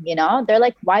not getting. They're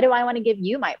like, why do I want to give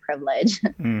you my privilege?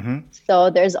 So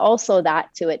there's also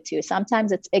that to it too.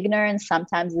 Sometimes it's ignorance.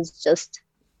 Sometimes it's just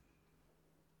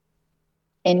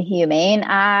inhumane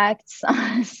acts.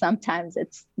 Sometimes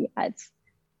it's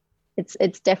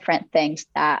different things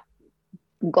that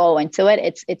go into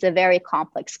it. It's a very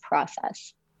complex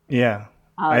process. Yeah.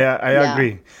 I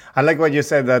agree. I like what you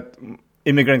said, that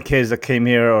immigrant kids that came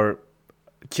here, or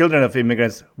children of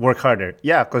immigrants, work harder.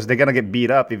 Yeah, because they're going to get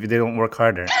beat up if they don't work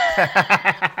harder.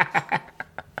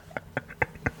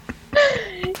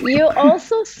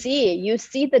 You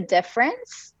see the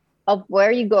difference of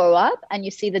where you grow up, and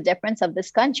you see the difference of this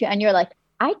country, and you're like,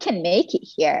 I can make it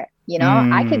here.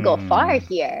 I could go far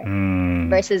here.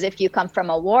 Versus if you come from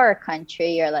a war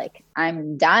country, you're like,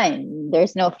 I'm done.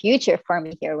 There's no future for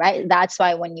me here, right? That's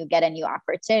why when you get a new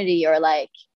opportunity, you're like,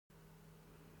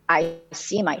 I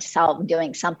see myself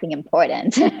doing something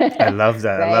important. I love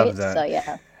that. Right? I love that. So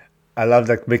yeah. I love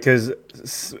that, because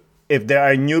if there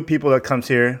are new people that comes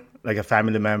here, like a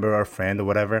family member or a friend or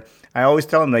whatever, I always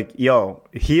tell them, like, yo,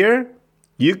 here,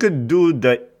 you could do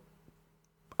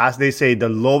as they say, the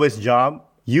lowest job.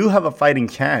 You have a fighting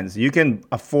chance. You can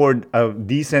afford a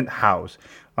decent house.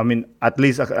 I mean, at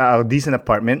least a decent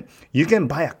apartment. You can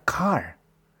buy a car.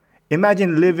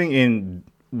 Imagine living in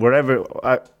wherever.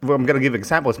 I'm gonna give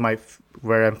examples.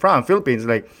 Where I'm from, Philippines.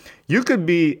 Like, you could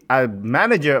be a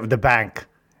manager of the bank,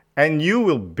 and you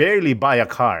will barely buy a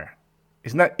car.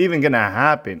 It's not even gonna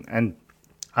happen. And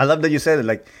I love that you said it.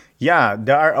 Like, yeah,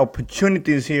 there are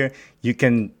opportunities here. You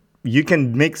can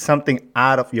make something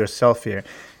out of yourself here.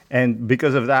 And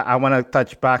because of that, I want to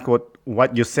touch back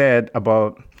what you said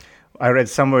about I read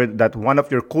somewhere that one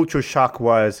of your culture shock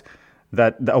was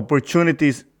that the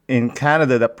opportunities in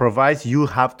Canada that provides, you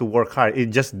have to work hard.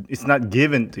 It's not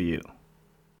given to you.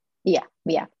 Yeah,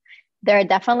 yeah. There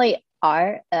definitely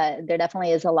are. There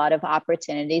definitely is a lot of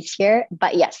opportunities here,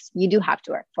 but yes, you do have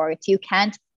to work for it. You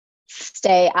can't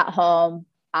stay at home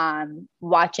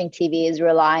watching TVs,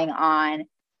 relying on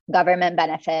government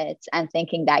benefits, and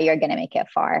thinking that you're going to make it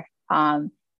far.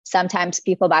 Sometimes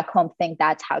people back home think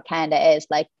that's how Canada is.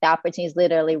 Like the opportunities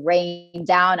literally rain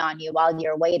down on you while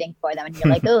you're waiting for them, and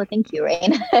you're like, "Oh, thank you,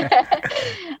 rain."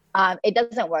 It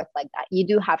doesn't work like that. You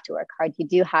do have to work hard. You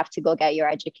do have to go get your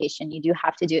education. You do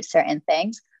have to do certain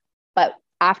things, but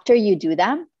after you do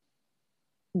them,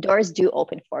 doors do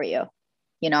open for you.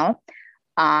 You know,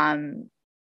 and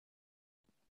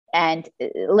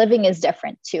living is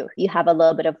different too. You have a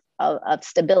little bit of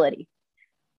stability,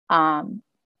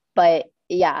 but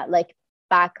yeah, like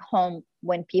back home,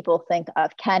 when people think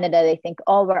of Canada, they think,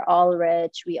 oh, we're all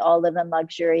rich, we all live in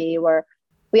luxury,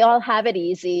 we all have it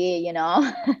easy, you know.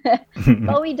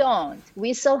 But we don't.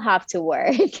 We still have to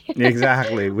work.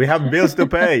 Exactly. We have bills to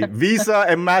pay. Visa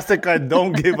and MasterCard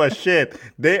don't give a shit.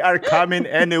 They are coming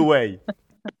anyway.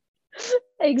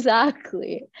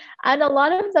 Exactly. And a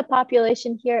lot of the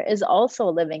population here is also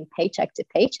living paycheck to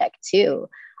paycheck too.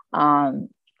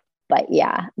 But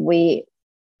yeah,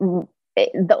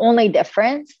 the only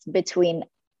difference between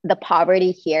the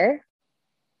poverty here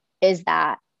is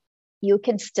that you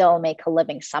can still make a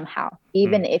living somehow.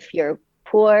 Even if you're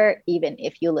poor, even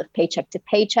if you live paycheck to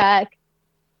paycheck,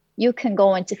 you can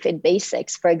go into Food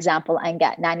Basics, for example, and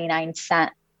get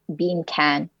 99-cent bean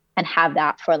can and have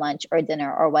that for lunch or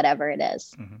dinner or whatever it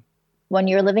is. When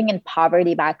you're living in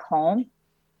poverty back home,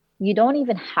 you don't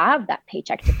even have that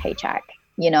paycheck to paycheck,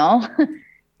 you know?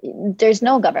 There's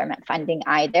no government funding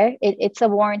either. It's a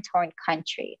war-torn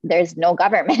country. There's no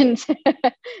government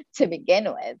to begin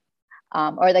with.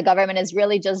 Or the government is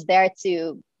really just there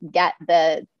to get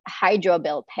the hydro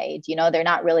bill paid. You know, they're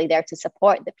not really there to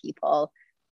support the people.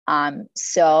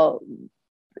 So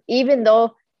even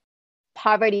though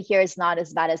poverty here is not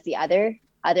as bad as the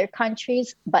other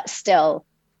countries, but still,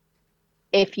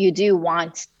 if you do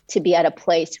want to be at a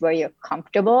place where you're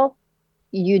comfortable,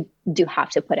 you do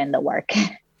have to put in the work.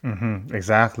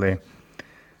 Exactly.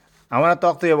 I want to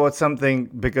talk to you about something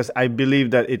because I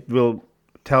believe that it will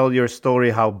tell your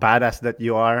story, how badass that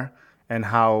you are and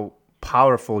how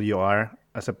powerful you are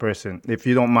as a person. If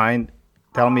you don't mind,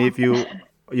 tell me if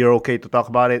you're okay to talk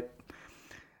about it.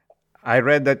 I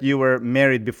read that you were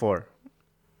married before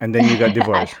and then you got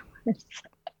divorced.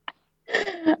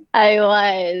 I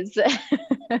was.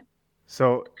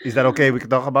 So is that okay? We can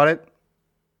talk about it?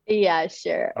 Yeah,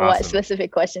 sure. Awesome. What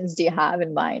specific questions do you have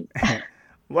in mind?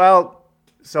 Well,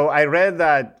 so I read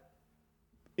that,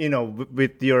 you know,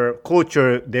 with your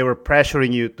culture, they were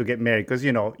pressuring you to get married because,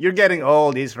 you know, you're getting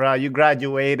old, Isra. You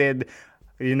graduated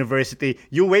university.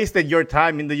 You wasted your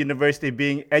time in the university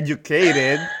being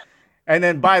educated. And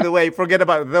then, by the way, forget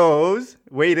about those.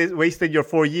 Wasted your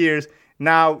 4 years.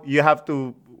 Now you have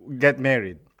to get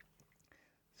married.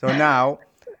 So now,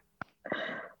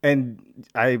 and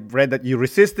I read that you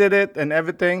resisted it and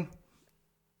everything,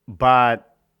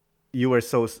 but you were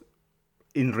so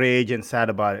enraged and sad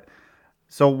about it.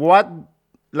 So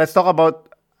let's talk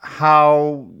about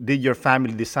how did your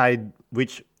family decide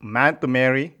which man to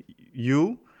marry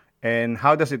you, and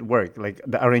how does it work, like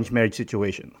the arranged marriage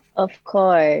situation? Of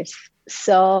course.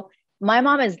 So my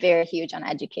mom is very huge on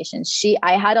education.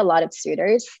 I had a lot of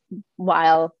suitors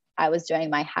while I was doing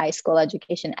my high school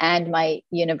education and my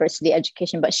university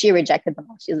education, but she rejected them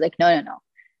all. She was like, no.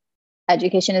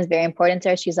 Education is very important to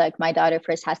her. She's like, my daughter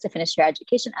first has to finish her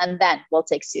education and then we'll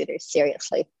take suitors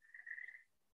seriously.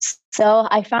 So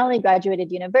I finally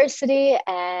graduated university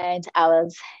and I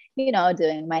was, you know,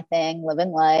 doing my thing,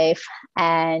 living life.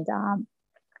 And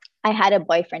I had a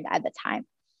boyfriend at the time.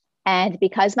 And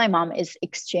because my mom is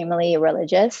extremely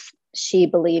religious, she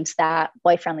believes that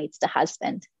boyfriend leads to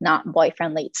husband, not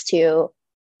boyfriend leads to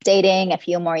dating a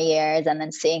few more years and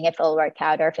then seeing if it'll work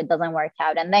out or if it doesn't work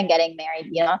out and then getting married,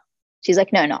 you know? She's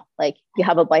like, no, like you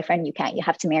have a boyfriend, you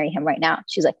have to marry him right now.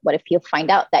 She's like, what if you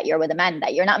find out that you're with a man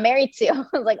that you're not married to? I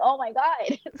was like, oh my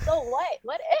God. So what?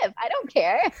 What if? I don't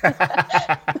care.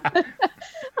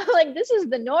 Like, this is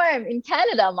the norm in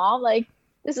Canada, Mom. Like,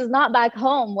 this is not back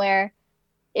home where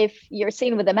if you're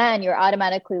seen with a man, you're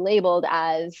automatically labeled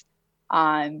as,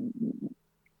 I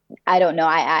don't know.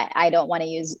 I don't want to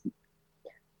use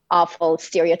awful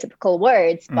stereotypical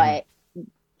words, but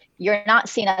you're not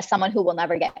seen as someone who will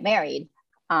never get married,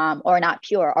 or not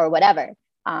pure or whatever.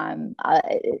 I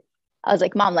was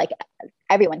like, Mom, like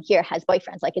everyone here has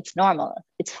boyfriends. Like it's normal.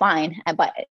 It's fine.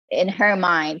 But in her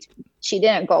mind, she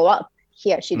didn't grow up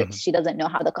here. Mm-hmm. She doesn't know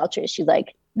how the culture is. She's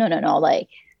like, no, like,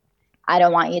 I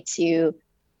don't want you to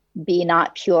be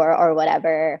not pure or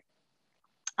whatever.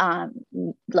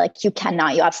 Like you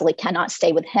absolutely cannot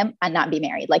stay with him and not be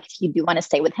married. Like if you do want to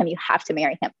stay with him, you have to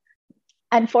marry him.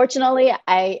 Unfortunately,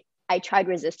 I tried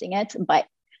resisting it, but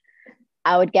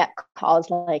I would get calls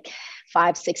like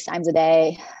 5-6 times a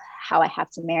day, how I have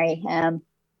to marry him.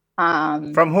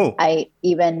 From who?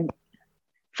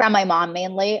 From my mom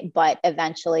mainly, but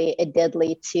eventually it did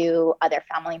lead to other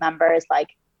family members, like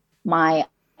my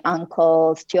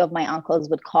uncles. 2 of my uncles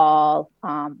would call.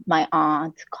 My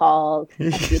aunt called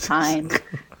a few times.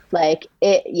 Like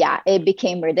it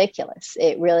became ridiculous.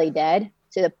 It really did,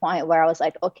 to the point where I was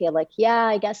like, okay, like, yeah,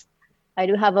 I guess I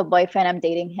do have a boyfriend, I'm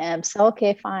dating him, so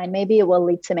okay, fine, maybe it will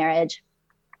lead to marriage.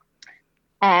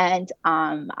 And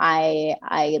I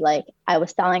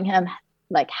was telling him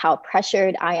like how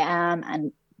pressured I am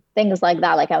and things like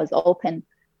that. Like I was open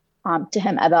to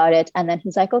him about it. And then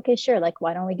he's like, okay, sure. Like,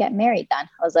 why don't we get married then?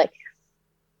 I was like,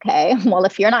 okay, well,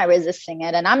 if you're not resisting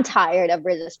it and I'm tired of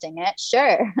resisting it,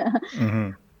 sure.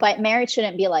 Mm-hmm. But marriage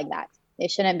shouldn't be like that.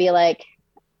 It shouldn't be like,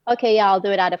 okay, yeah, I'll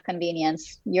do it out of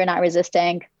convenience. You're not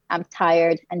resisting. I'm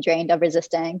tired and drained of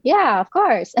resisting. Yeah, of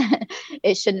course.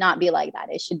 It should not be like that.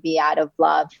 It should be out of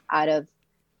love, out of,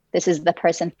 this is the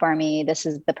person for me. This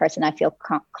is the person I feel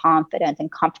confident and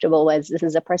comfortable with. This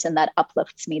is a person that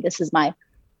uplifts me. This is my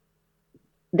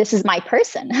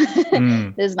person.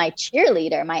 This is my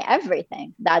cheerleader, my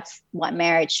everything. That's what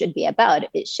marriage should be about.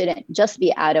 It shouldn't just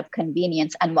be out of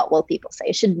convenience and what will people say.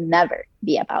 It should never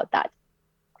be about that.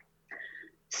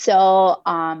 So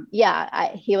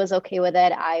he was okay with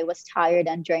it. I was tired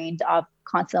and drained of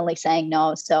constantly saying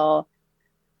no. So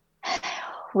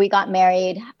we got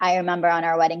married. I remember on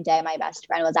our wedding day, my best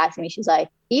friend was asking me, she's like,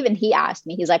 even he asked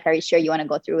me, he's like, are you sure you want to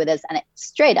go through with this? And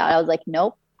straight out, I was like,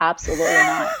 nope, absolutely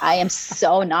not. I am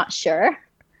so not sure.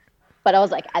 But I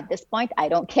was like, at this point, I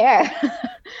don't care.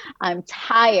 I'm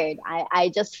tired. I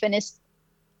just finished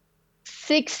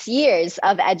 6 years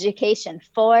of education,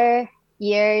 4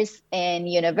 years in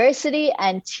university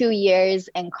and 2 years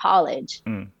in college.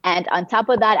 And on top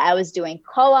of that, I was doing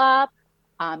co-op.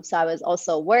 So I was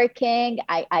also working.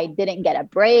 I didn't get a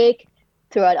break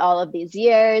throughout all of these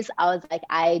years. I was like,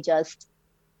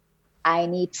 I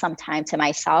need some time to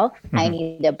myself. I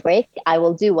need a break. I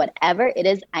will do whatever it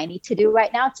is I need to do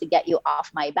right now to get you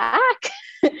off my back.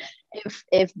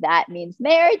 If that means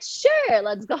marriage, sure,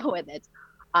 let's go with it.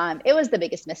 It was the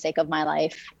biggest mistake of my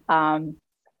life.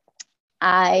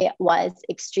 I was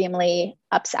extremely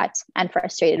upset and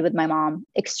frustrated with my mom,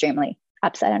 extremely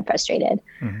upset and frustrated.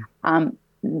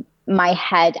 My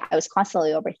head, I was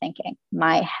constantly overthinking.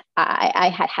 I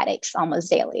had headaches almost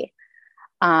daily.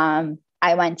 I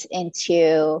went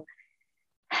into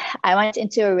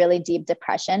a really deep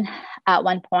depression at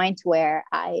one point, where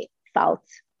I felt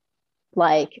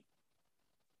like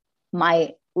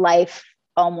my life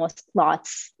almost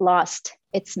lost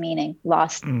its meaning,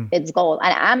 lost its goal.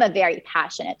 And I'm a very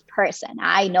passionate person.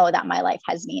 I know that my life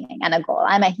has meaning and a goal.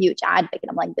 I'm a huge advocate.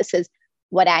 I'm like, this is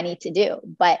what I need to do.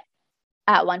 But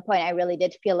at one point, I really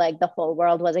did feel like the whole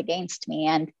world was against me,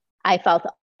 and I felt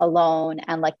alone,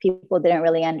 and like people didn't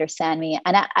really understand me.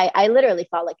 And I literally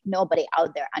felt like nobody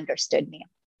out there understood me.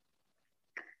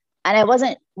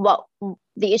 And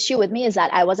the issue with me is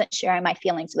that I wasn't sharing my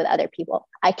feelings with other people.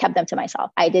 I kept them to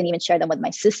myself. I didn't even share them with my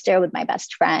sister, with my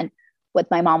best friend, with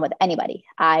my mom, with anybody.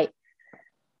 I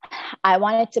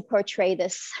wanted to portray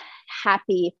this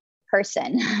happy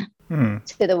person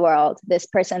to the world, this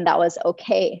person that was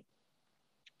okay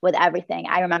with everything.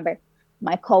 I remember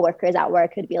my coworkers at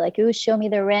work would be like, ooh, show me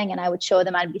the ring. And I would show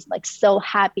them. I'd be like so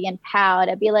happy and proud.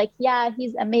 I'd be like, yeah,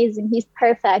 he's amazing. He's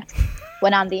perfect.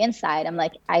 When on the inside, I'm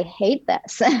like, I hate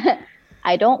this.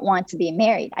 I don't want to be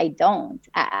married. I don't.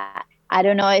 I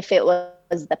don't know if it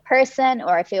was the person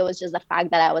or if it was just the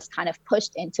fact that I was kind of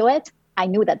pushed into it. I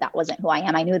knew that wasn't who I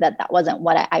am. I knew that wasn't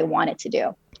what I wanted to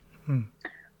do.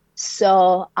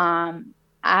 So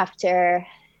after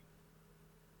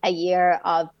a year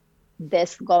of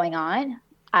this going on,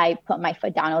 I put my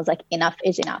foot down. I was like, enough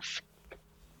is enough.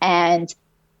 And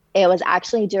it was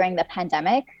actually during the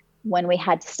pandemic when we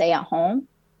had to stay at home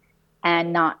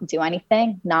and not do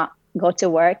anything, not go to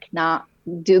work, not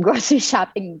do grocery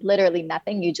shopping, literally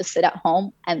nothing. You just sit at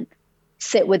home and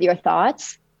sit with your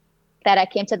thoughts, that I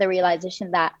came to the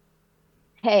realization that,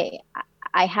 hey,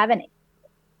 I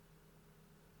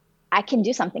can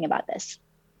do something about this.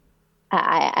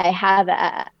 I have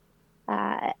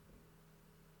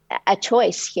a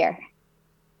choice here,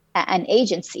 an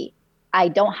agency. I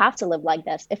don't have to live like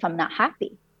this if I'm not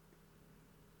happy.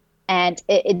 And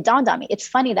it dawned on me. It's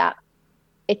funny that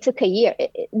it took a year,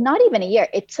 not even a year.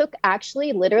 It took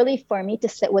actually literally for me to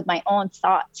sit with my own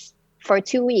thoughts for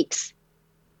 2 weeks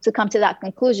to come to that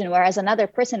conclusion, whereas another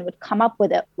person would come up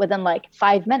with it within like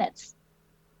 5 minutes.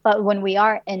 But when we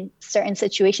are in certain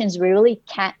situations, we really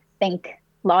can't think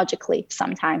logically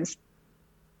sometimes.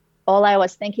 All I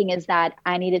was thinking is that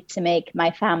I needed to make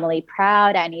my family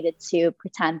proud. I needed to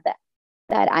pretend that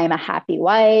I'm a happy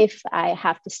wife. I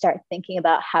have to start thinking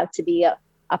about how to be a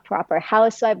proper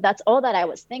housewife. That's all that I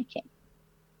was thinking.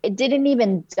 It didn't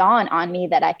even dawn on me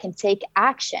that I can take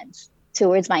actions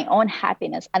towards my own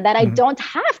happiness and that I don't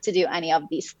have to do any of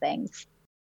these things.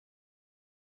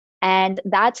 And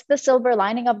that's the silver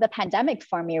lining of the pandemic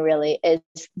for me, really, is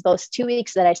those 2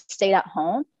 weeks that I stayed at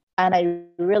home and I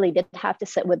really did have to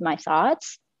sit with my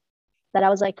thoughts, that I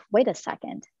was like, wait a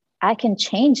second, I can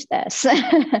change this.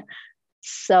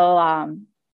 So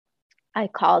I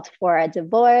called for a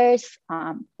divorce.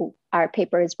 Our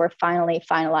papers were finally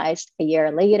finalized a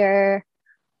year later.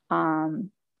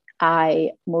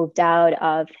 I moved out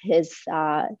of his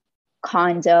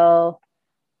condo.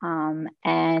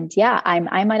 And yeah,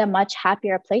 I'm at a much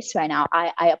happier place right now.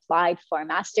 I applied for a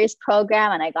master's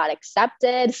program and I got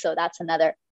accepted. So that's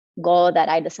another goal that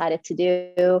I decided to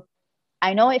do.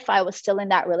 I know if I was still in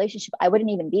that relationship, I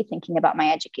wouldn't even be thinking about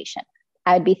my education.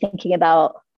 I'd be thinking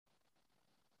about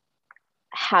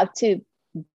how to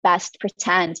best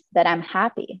pretend that I'm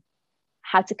happy,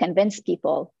 how to convince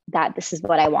people that this is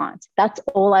what I want. That's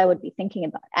all I would be thinking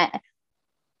about.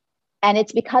 And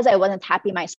it's because I wasn't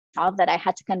happy myself that I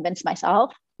had to convince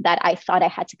myself that I thought I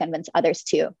had to convince others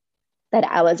too, that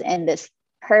I was in this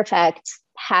perfect,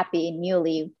 happy,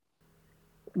 newly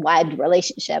wed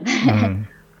relationship.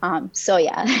 So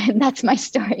yeah, that's my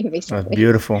story basically. That's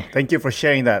beautiful. Thank you for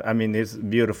sharing that. I mean, it's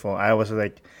beautiful. I was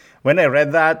like, when I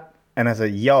read that and I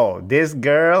said, yo, this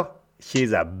girl,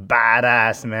 she's a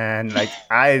badass, man. Like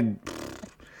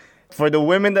for the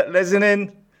women that listen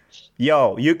in,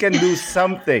 yo, you can do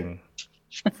something.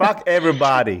 Fuck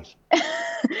everybody.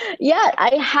 Yeah,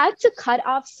 I had to cut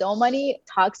off so many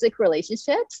toxic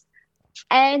relationships.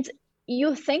 And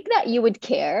you think that you would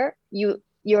care.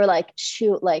 You're like,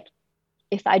 shoot, like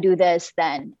if I do this,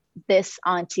 then this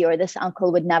auntie or this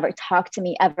uncle would never talk to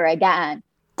me ever again.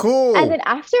 Cool. And then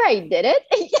after I did it,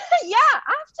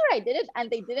 after I did it and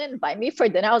they didn't invite me for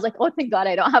dinner, I was like, oh, thank God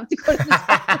I don't have to go to this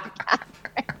gathering.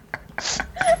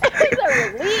 It was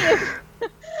a relief.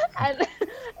 And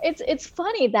it's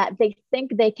funny that they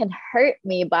think they can hurt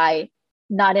me by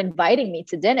not inviting me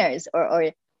to dinners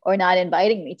or not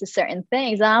inviting me to certain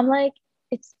things. And I'm like,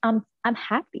 I'm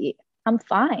happy. I'm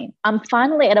fine. I'm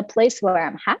finally at a place where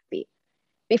I'm happy.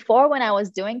 Before, when I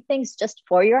was doing things just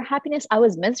for your happiness, I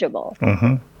was miserable.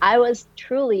 I was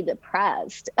truly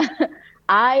depressed.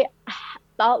 I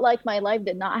felt like my life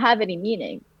did not have any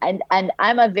meaning. And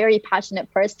I'm a very passionate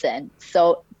person.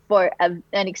 So for an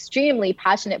extremely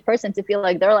passionate person to feel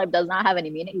like their life does not have any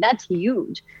meaning, that's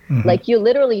huge. Like you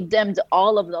literally dimmed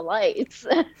all of the lights.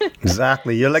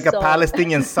 Exactly. You're like a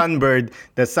Palestinian sunbird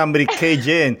that somebody caged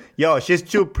in. Yo, she's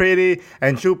too pretty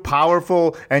and too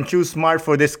powerful and too smart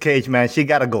for this cage, man. She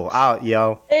gotta go out,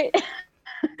 yo.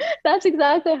 That's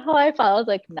exactly how I felt. I was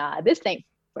like, nah, this ain't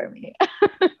for me.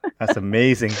 That's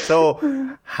amazing.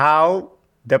 So how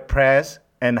depressed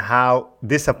and how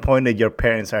disappointed your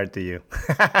parents are to you?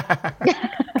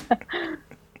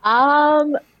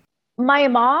 My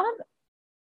mom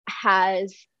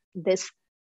has this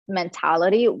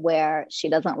mentality where she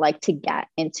doesn't like to get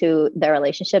into the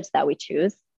relationships that we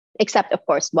choose, except of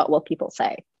course, what will people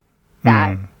say?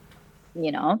 That,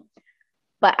 you know.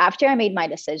 But after I made my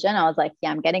decision, I was like,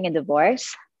 yeah, I'm getting a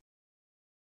divorce.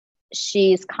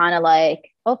 She's kind of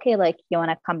like, okay, like, you want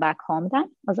to come back home then?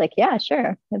 I was like, yeah,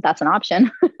 sure, if that's an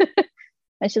option.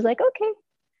 And she's like, okay.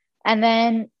 And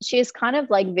then she's kind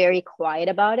of like very quiet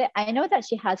about it. I know that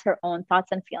she has her own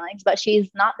thoughts and feelings, but she's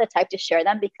not the type to share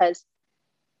them because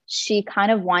she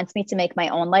kind of wants me to make my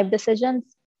own life decisions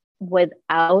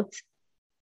without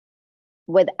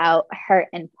her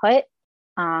input.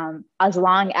 As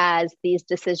long as these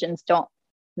decisions don't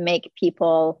make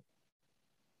people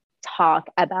talk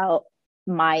about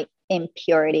my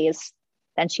impurities,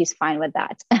 then she's fine with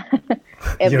that.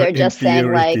 If they're just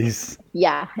saying like,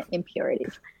 yeah,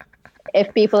 impurities.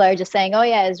 If people are just saying, oh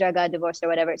yeah, Isra got divorced or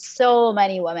whatever, so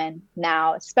many women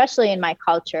now, especially in my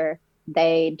culture,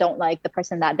 they don't like the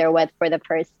person that they're with for the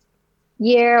first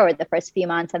year or the first few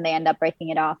months and they end up breaking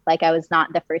it off. Like I was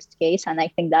not the first case, and I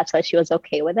think that's why she was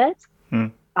okay with it.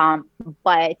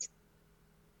 But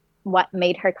what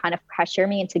made her kind of pressure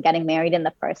me into getting married in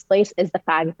the first place is the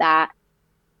fact that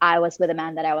I was with a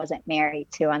man that I wasn't married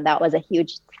to, and that was a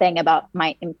huge thing about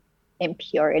my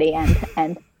impurity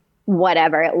and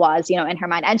whatever it was, you know, in her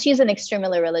mind. And she's an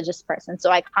extremely religious person, so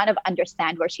I kind of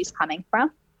understand where she's coming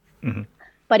from. Mm-hmm.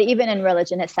 But even in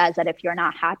religion, it says that if you're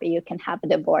not happy, you can have a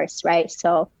divorce, right?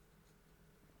 So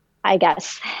I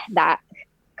guess that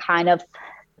kind of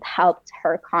helped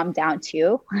her calm down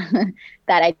too,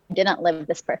 that I didn't live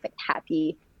this perfect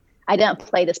happy, I didn't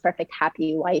play this perfect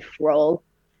happy wife role.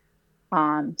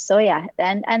 So yeah,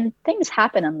 and things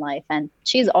happen in life, and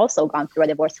she's also gone through a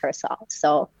divorce herself.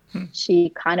 So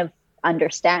she kind of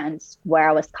understands where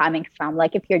I was coming from.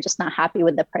 Like, if you're just not happy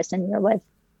with the person you're with,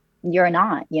 you're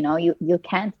not, you know, you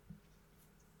can't,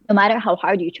 no matter how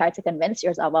hard you try to convince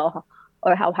yourself,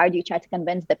 or how hard you try to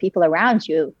convince the people around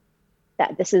you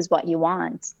that this is what you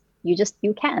want, you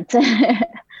can't.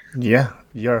 Yeah,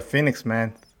 you're a phoenix,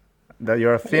 man. That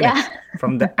you're a phoenix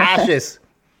from the ashes.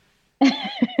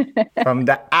 From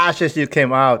the ashes you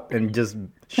came out and just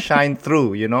shine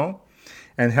through, you know,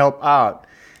 and help out.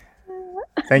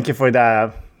 Thank you for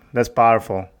that. That's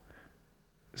powerful.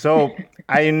 So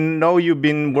I know you've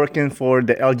been working for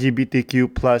the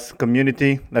LGBTQ plus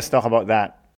community. Let's talk about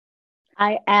that.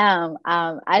 I am.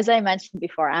 As I mentioned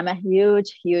before, I'm a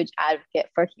huge, huge advocate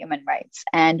for human rights.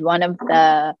 And one of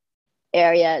the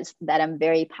areas that I'm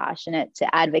very passionate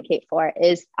to advocate for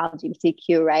is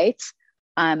LGBTQ rights.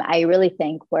 I really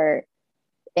think we're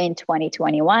in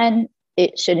 2021,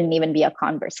 it shouldn't even be a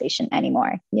conversation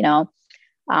anymore. You know,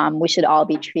 we should all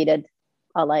be treated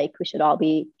alike. We should all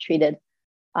be treated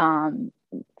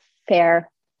fair,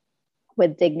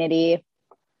 with dignity.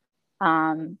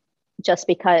 Just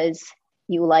because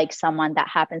you like someone that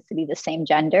happens to be the same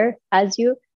gender as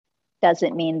you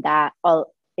doesn't mean that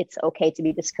it's okay to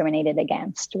be discriminated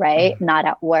against, right? Mm-hmm. Not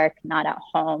at work, not at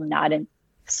home, not in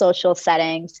social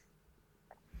settings.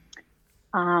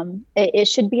 It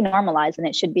should be normalized, and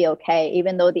it should be okay,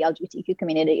 even though the LGBTQ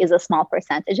community is a small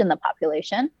percentage in the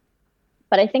population.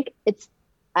 But I think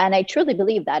and I truly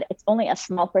believe that it's only a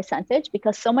small percentage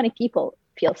because so many people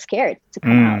feel scared to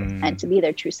come out and to be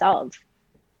their true selves.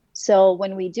 So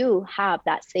when we do have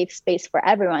that safe space for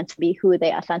everyone to be who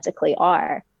they authentically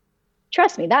are,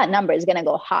 trust me, that number is going to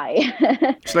go high.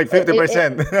 It's like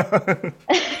 50%.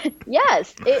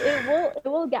 Yes, it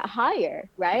will get higher,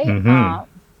 right? Mm-hmm.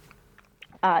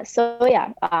 So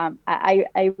yeah, I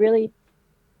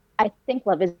think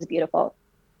love is beautiful.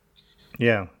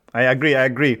 Yeah, I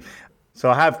agree. So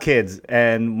I have kids,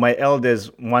 and my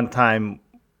eldest, one time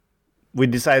we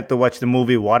decided to watch the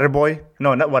movie Waterboy.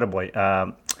 No, not Waterboy.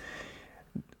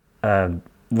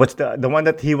 What's the one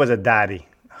that he was a daddy?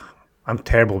 I'm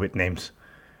terrible with names.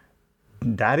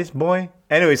 Daddy's Boy?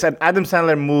 Anyway, it's an Adam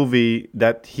Sandler movie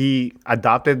that he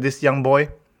adopted this young boy.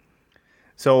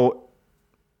 So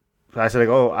I said, like,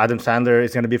 oh, Adam Sandler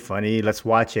is going to be funny. Let's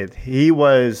watch it. He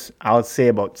was, I would say,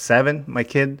 about 7, my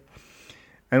kid.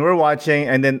 And we're watching,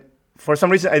 and then for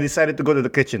some reason, I decided to go to the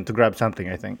kitchen to grab something,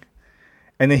 I think.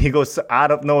 And then he goes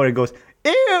out of nowhere, he goes,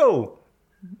 ew!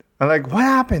 I'm like, what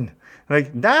happened? I'm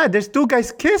like, Dad, there's 2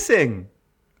 guys kissing.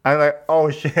 I'm like, oh,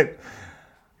 shit.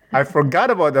 I forgot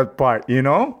about that part, you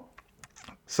know?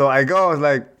 So I was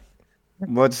like,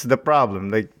 what's the problem?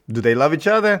 Like, do they love each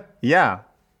other? Yeah.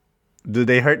 Do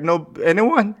they hurt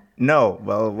anyone? No.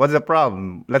 Well, what's the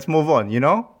problem? Let's move on, you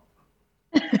know?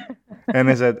 And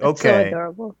I said, okay. So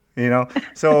adorable. You know?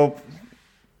 So,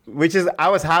 I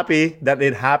was happy that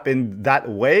it happened that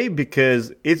way,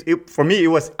 because for me, it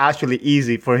was actually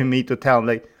easy for me to tell him,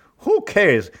 like, who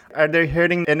cares? Are they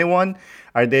hurting anyone?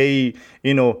 Are they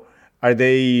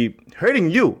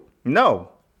hurting you? No.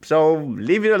 So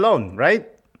leave it alone, right?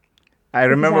 I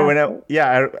remember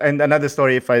and another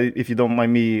story, if you don't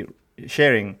mind me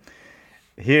sharing.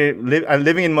 I'm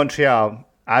living in Montreal.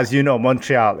 As you know,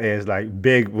 Montreal is like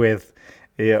big with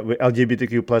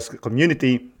LGBTQ plus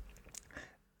community.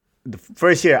 The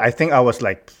first year, I think I was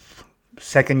like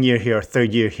second year here,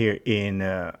 third year here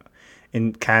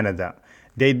in Canada.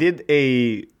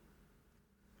 They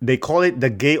call it the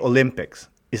Gay Olympics.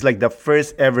 It's like the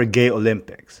first ever Gay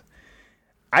Olympics.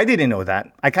 I didn't know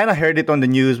that. I kind of heard it on the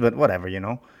news, but whatever, you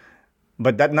know.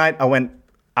 But that night I went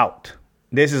out.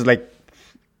 This is like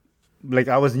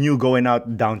I was new going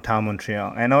out downtown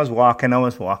Montreal. And I was walking.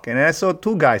 And I saw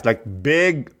 2 guys, like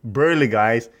big, burly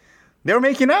guys. They were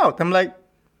making out. I'm like,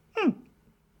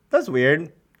 that's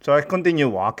weird. So I continue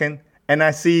walking. And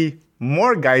I see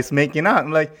more guys making out.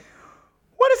 I'm like,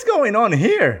 what is going on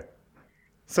here?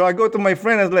 So I go to my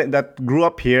friend that grew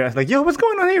up here. I was like, yo, what's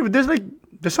going on here?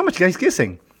 There's so much guys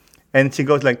kissing. And she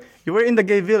goes like, you were in the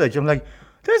gay village. I'm like,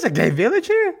 there's a gay village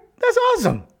here? That's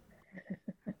awesome.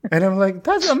 And I'm like,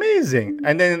 that's amazing.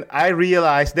 And then I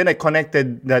realized, then I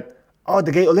connected that, oh,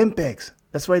 the gay Olympics.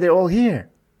 That's why they're all here.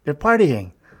 They're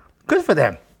partying. Good for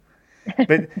them.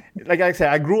 But like I said,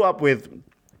 I grew up with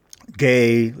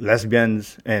gay,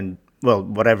 lesbians, and well,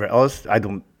 whatever else.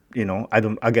 Again,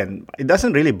 it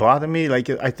doesn't really bother me. Like,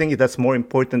 I think that's more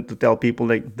important to tell people,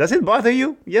 like, does it bother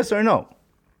you? Yes or no?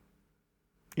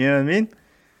 You know what I mean?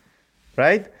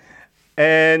 Right?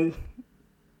 And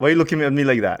why are you looking at me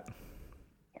like that?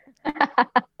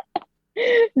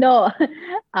 No,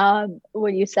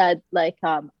 when you said like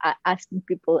asking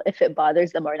people if it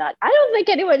bothers them or not, I don't think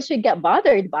anyone should get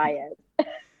bothered by it.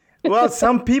 Well,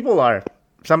 some people are.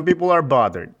 Some people are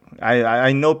bothered.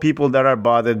 I know people that are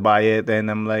bothered by it, and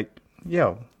I'm like,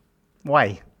 yo,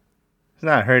 why? It's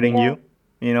not hurting Yeah.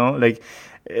 like,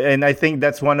 and I think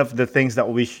that's one of the things that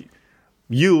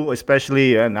you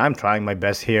especially, and I'm trying my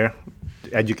best here,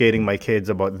 educating my kids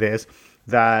about this,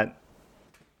 that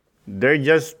they're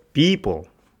just people.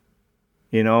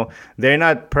 They're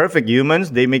not perfect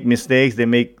humans. They make mistakes. They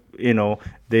make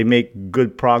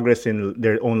good progress in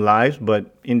their own lives.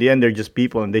 But in the end, they're just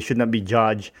people, and they should not be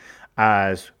judged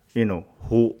as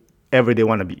whoever they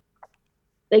want to be.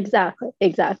 Exactly,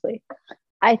 exactly.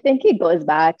 I think it goes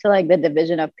back to like the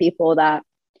division of people that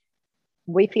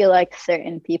we feel like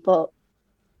certain people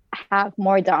have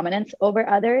more dominance over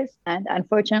others. And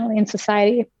unfortunately, in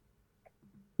society,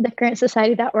 the current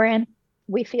society that we're in,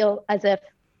 we feel as if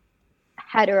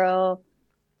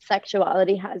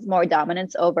heterosexuality has more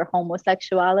dominance over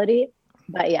homosexuality.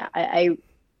 But yeah, I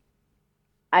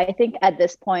think at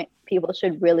this point, people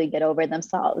should really get over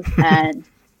themselves and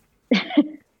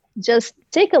just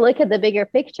take a look at the bigger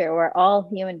picture. We're all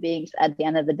human beings at the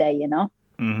end of the day, you know?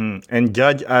 And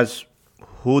judge as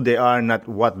who they are, not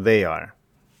what they are.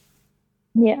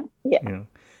 Yeah, yeah.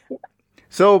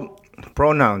 So,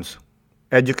 pronouns,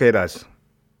 educate us.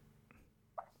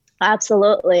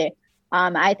 Absolutely.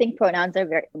 I think pronouns are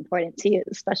very important to you,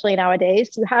 especially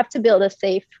nowadays. You have to build a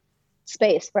safe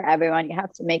space for everyone. You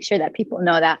have to make sure that people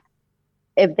know that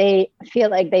if they feel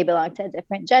like they belong to a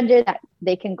different gender, that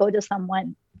they can go to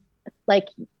someone like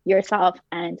yourself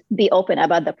and be open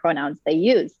about the pronouns they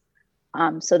use.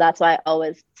 So that's why I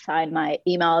always sign my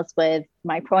emails with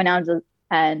my pronouns,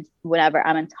 and whenever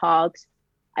I'm in talks,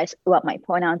 what my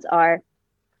pronouns are.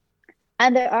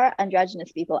 And there are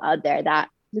androgynous people out there that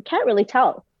you can't really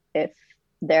tell if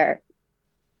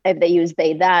they use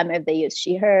they them, if they use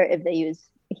she her, if they use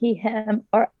he him,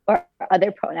 or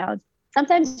other pronouns.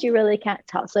 Sometimes you really can't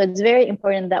tell. So it's very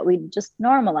important that we just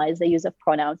normalize the use of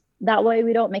pronouns. That way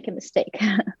we don't make a mistake.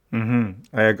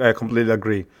 I completely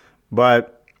agree.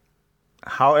 But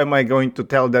how am I going to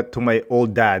tell that to my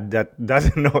old dad that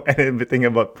doesn't know anything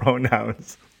about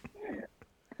pronouns?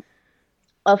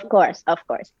 Of course, of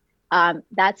course.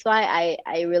 That's why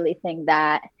I really think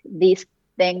that these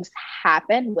things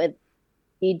happen with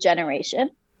each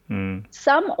generation.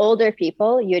 Some older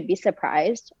people, you'd be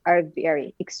surprised, are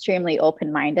very extremely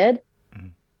open-minded,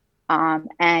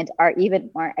 and are even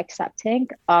more accepting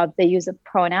of the use of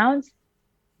pronouns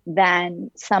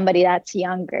than somebody that's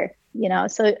younger.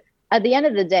 So at the end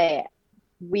of the day,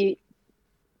 we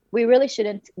really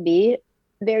shouldn't be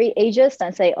very ageist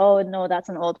and say, oh no, that's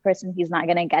an old person, he's not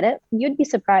going to get it. You'd be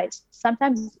surprised.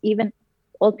 Sometimes even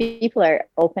old people are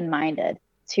open-minded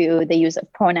to the use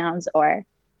of pronouns, or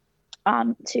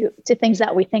to things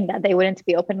that we think that they wouldn't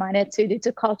be open-minded to due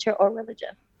to culture or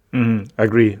religion.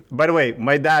 Agree. By the way,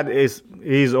 my dad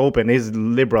he's open, he's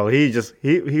liberal.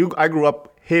 I grew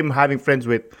up him having friends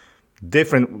with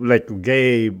different, like,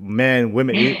 gay men,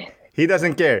 women. He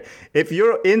doesn't care. If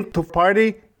you're into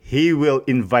party, he will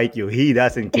invite you. He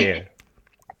doesn't care.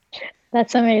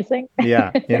 That's amazing.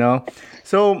 Yeah,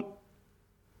 So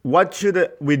what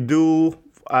should we do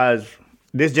as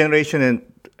this generation and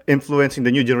influencing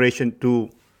the new generation to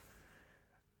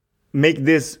make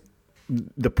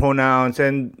the pronouns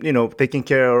and, taking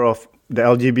care of the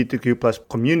LGBTQ plus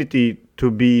community to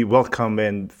be welcome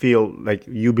and feel like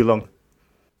you belong?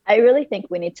 I really think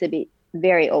we need to be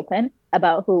very open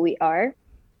about who we are.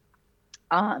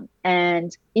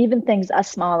 And even things as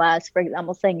small as, for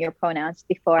example, saying your pronouns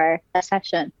before a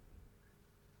session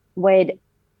would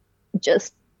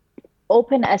just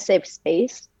open a safe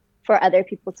space for other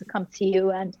people to come to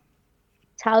you and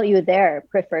tell you their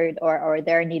preferred or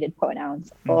their needed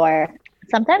pronouns. Or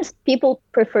sometimes people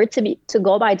prefer to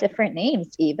go by different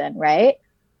names even, right?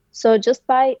 So just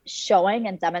by showing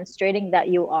and demonstrating that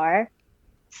you are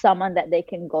someone that they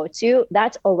can go to,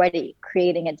 that's already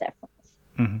creating a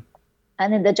difference.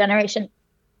 And in the generation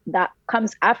that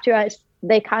comes after us,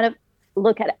 they kind of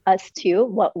look at us too,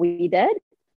 what we did,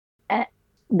 and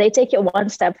they take it one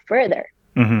step further.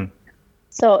 Mm-hmm.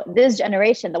 So this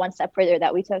generation, the one step further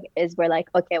that we took is we're like,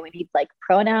 okay, we need like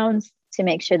pronouns to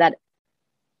make sure that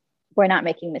we're not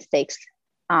making mistakes,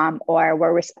 or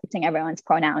we're respecting everyone's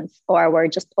pronouns, or we're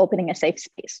just opening a safe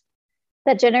space.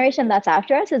 That generation that's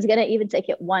after us is going to even take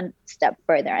it one step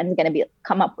further and is going to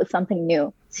come up with something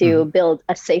new to build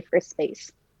a safer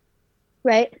space,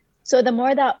 right? So the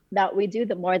more that we do,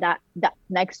 the more that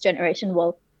next generation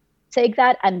will take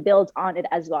that and build on it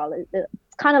as well.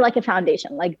 It's kind of like a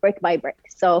foundation, like brick by brick.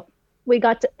 So we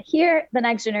got to hear the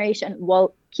next generation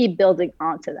will keep building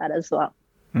onto that as well.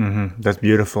 That's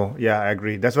beautiful. Yeah, I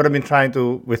agree. That's what I've been trying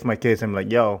to with my kids. I'm like,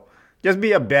 yo, just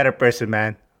be a better person,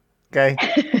 man. Okay?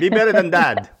 Be better than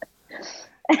dad.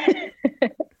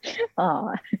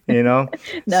 Oh, You know?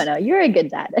 no, you're a good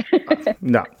dad.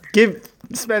 No.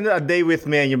 Spend a day with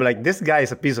me and you'll be like, this guy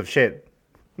is a piece of shit.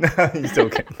 It's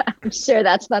okay. I'm sure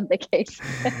that's not the case.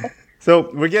 So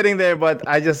we're getting there, but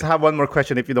I just have one more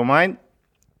question, if you don't mind.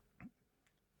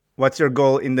 What's your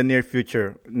goal in the near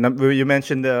future? You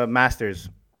mentioned the masters.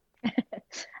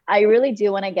 I really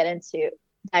do want to get into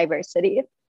diversity,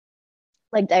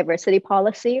 like diversity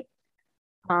policy.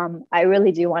 I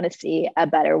really do want to see a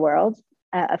better world,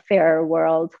 a fairer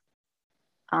world.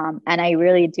 And I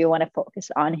really do want to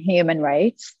focus on human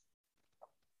rights.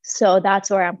 So that's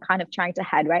where I'm kind of trying to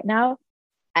head right now.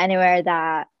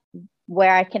 Anywhere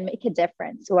where I can make a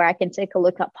difference, where I can take a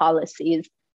look at policies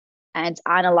and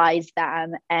analyze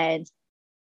them and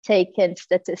take in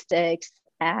statistics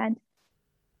and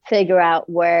figure out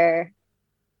where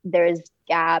there's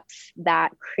gaps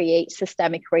that create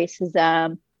systemic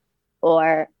racism,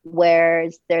 or where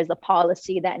there's a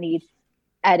policy that needs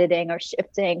editing or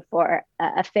shifting for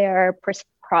a fair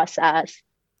process.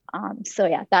 So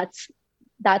yeah,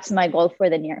 that's my goal for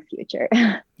the near future.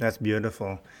 That's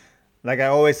beautiful. Like I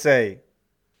always say,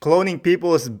 cloning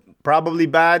people is probably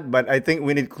bad, but I think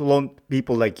we need clone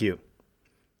people like you.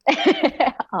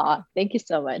 Aw, thank you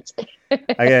so much.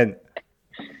 Again,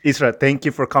 Isra, thank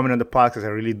you for coming on the podcast. I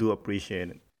really do appreciate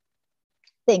it.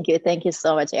 Thank you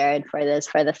so much, Aaron, for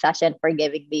the session, for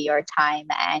giving me your time,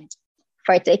 and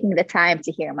for taking the time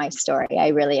to hear my story. I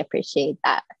really appreciate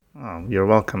that. Oh, you're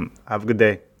welcome. Have a good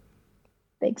day.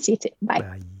 Thanks, you too. Bye.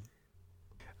 Bye.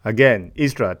 Again,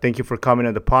 Isra, thank you for coming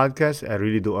on the podcast. I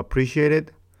really do appreciate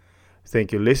it.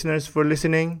 Thank you, listeners, for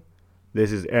listening.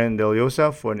 This is Aaron Del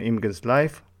Yosa for An Immigrant's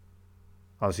Life.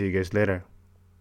 I'll see you guys later.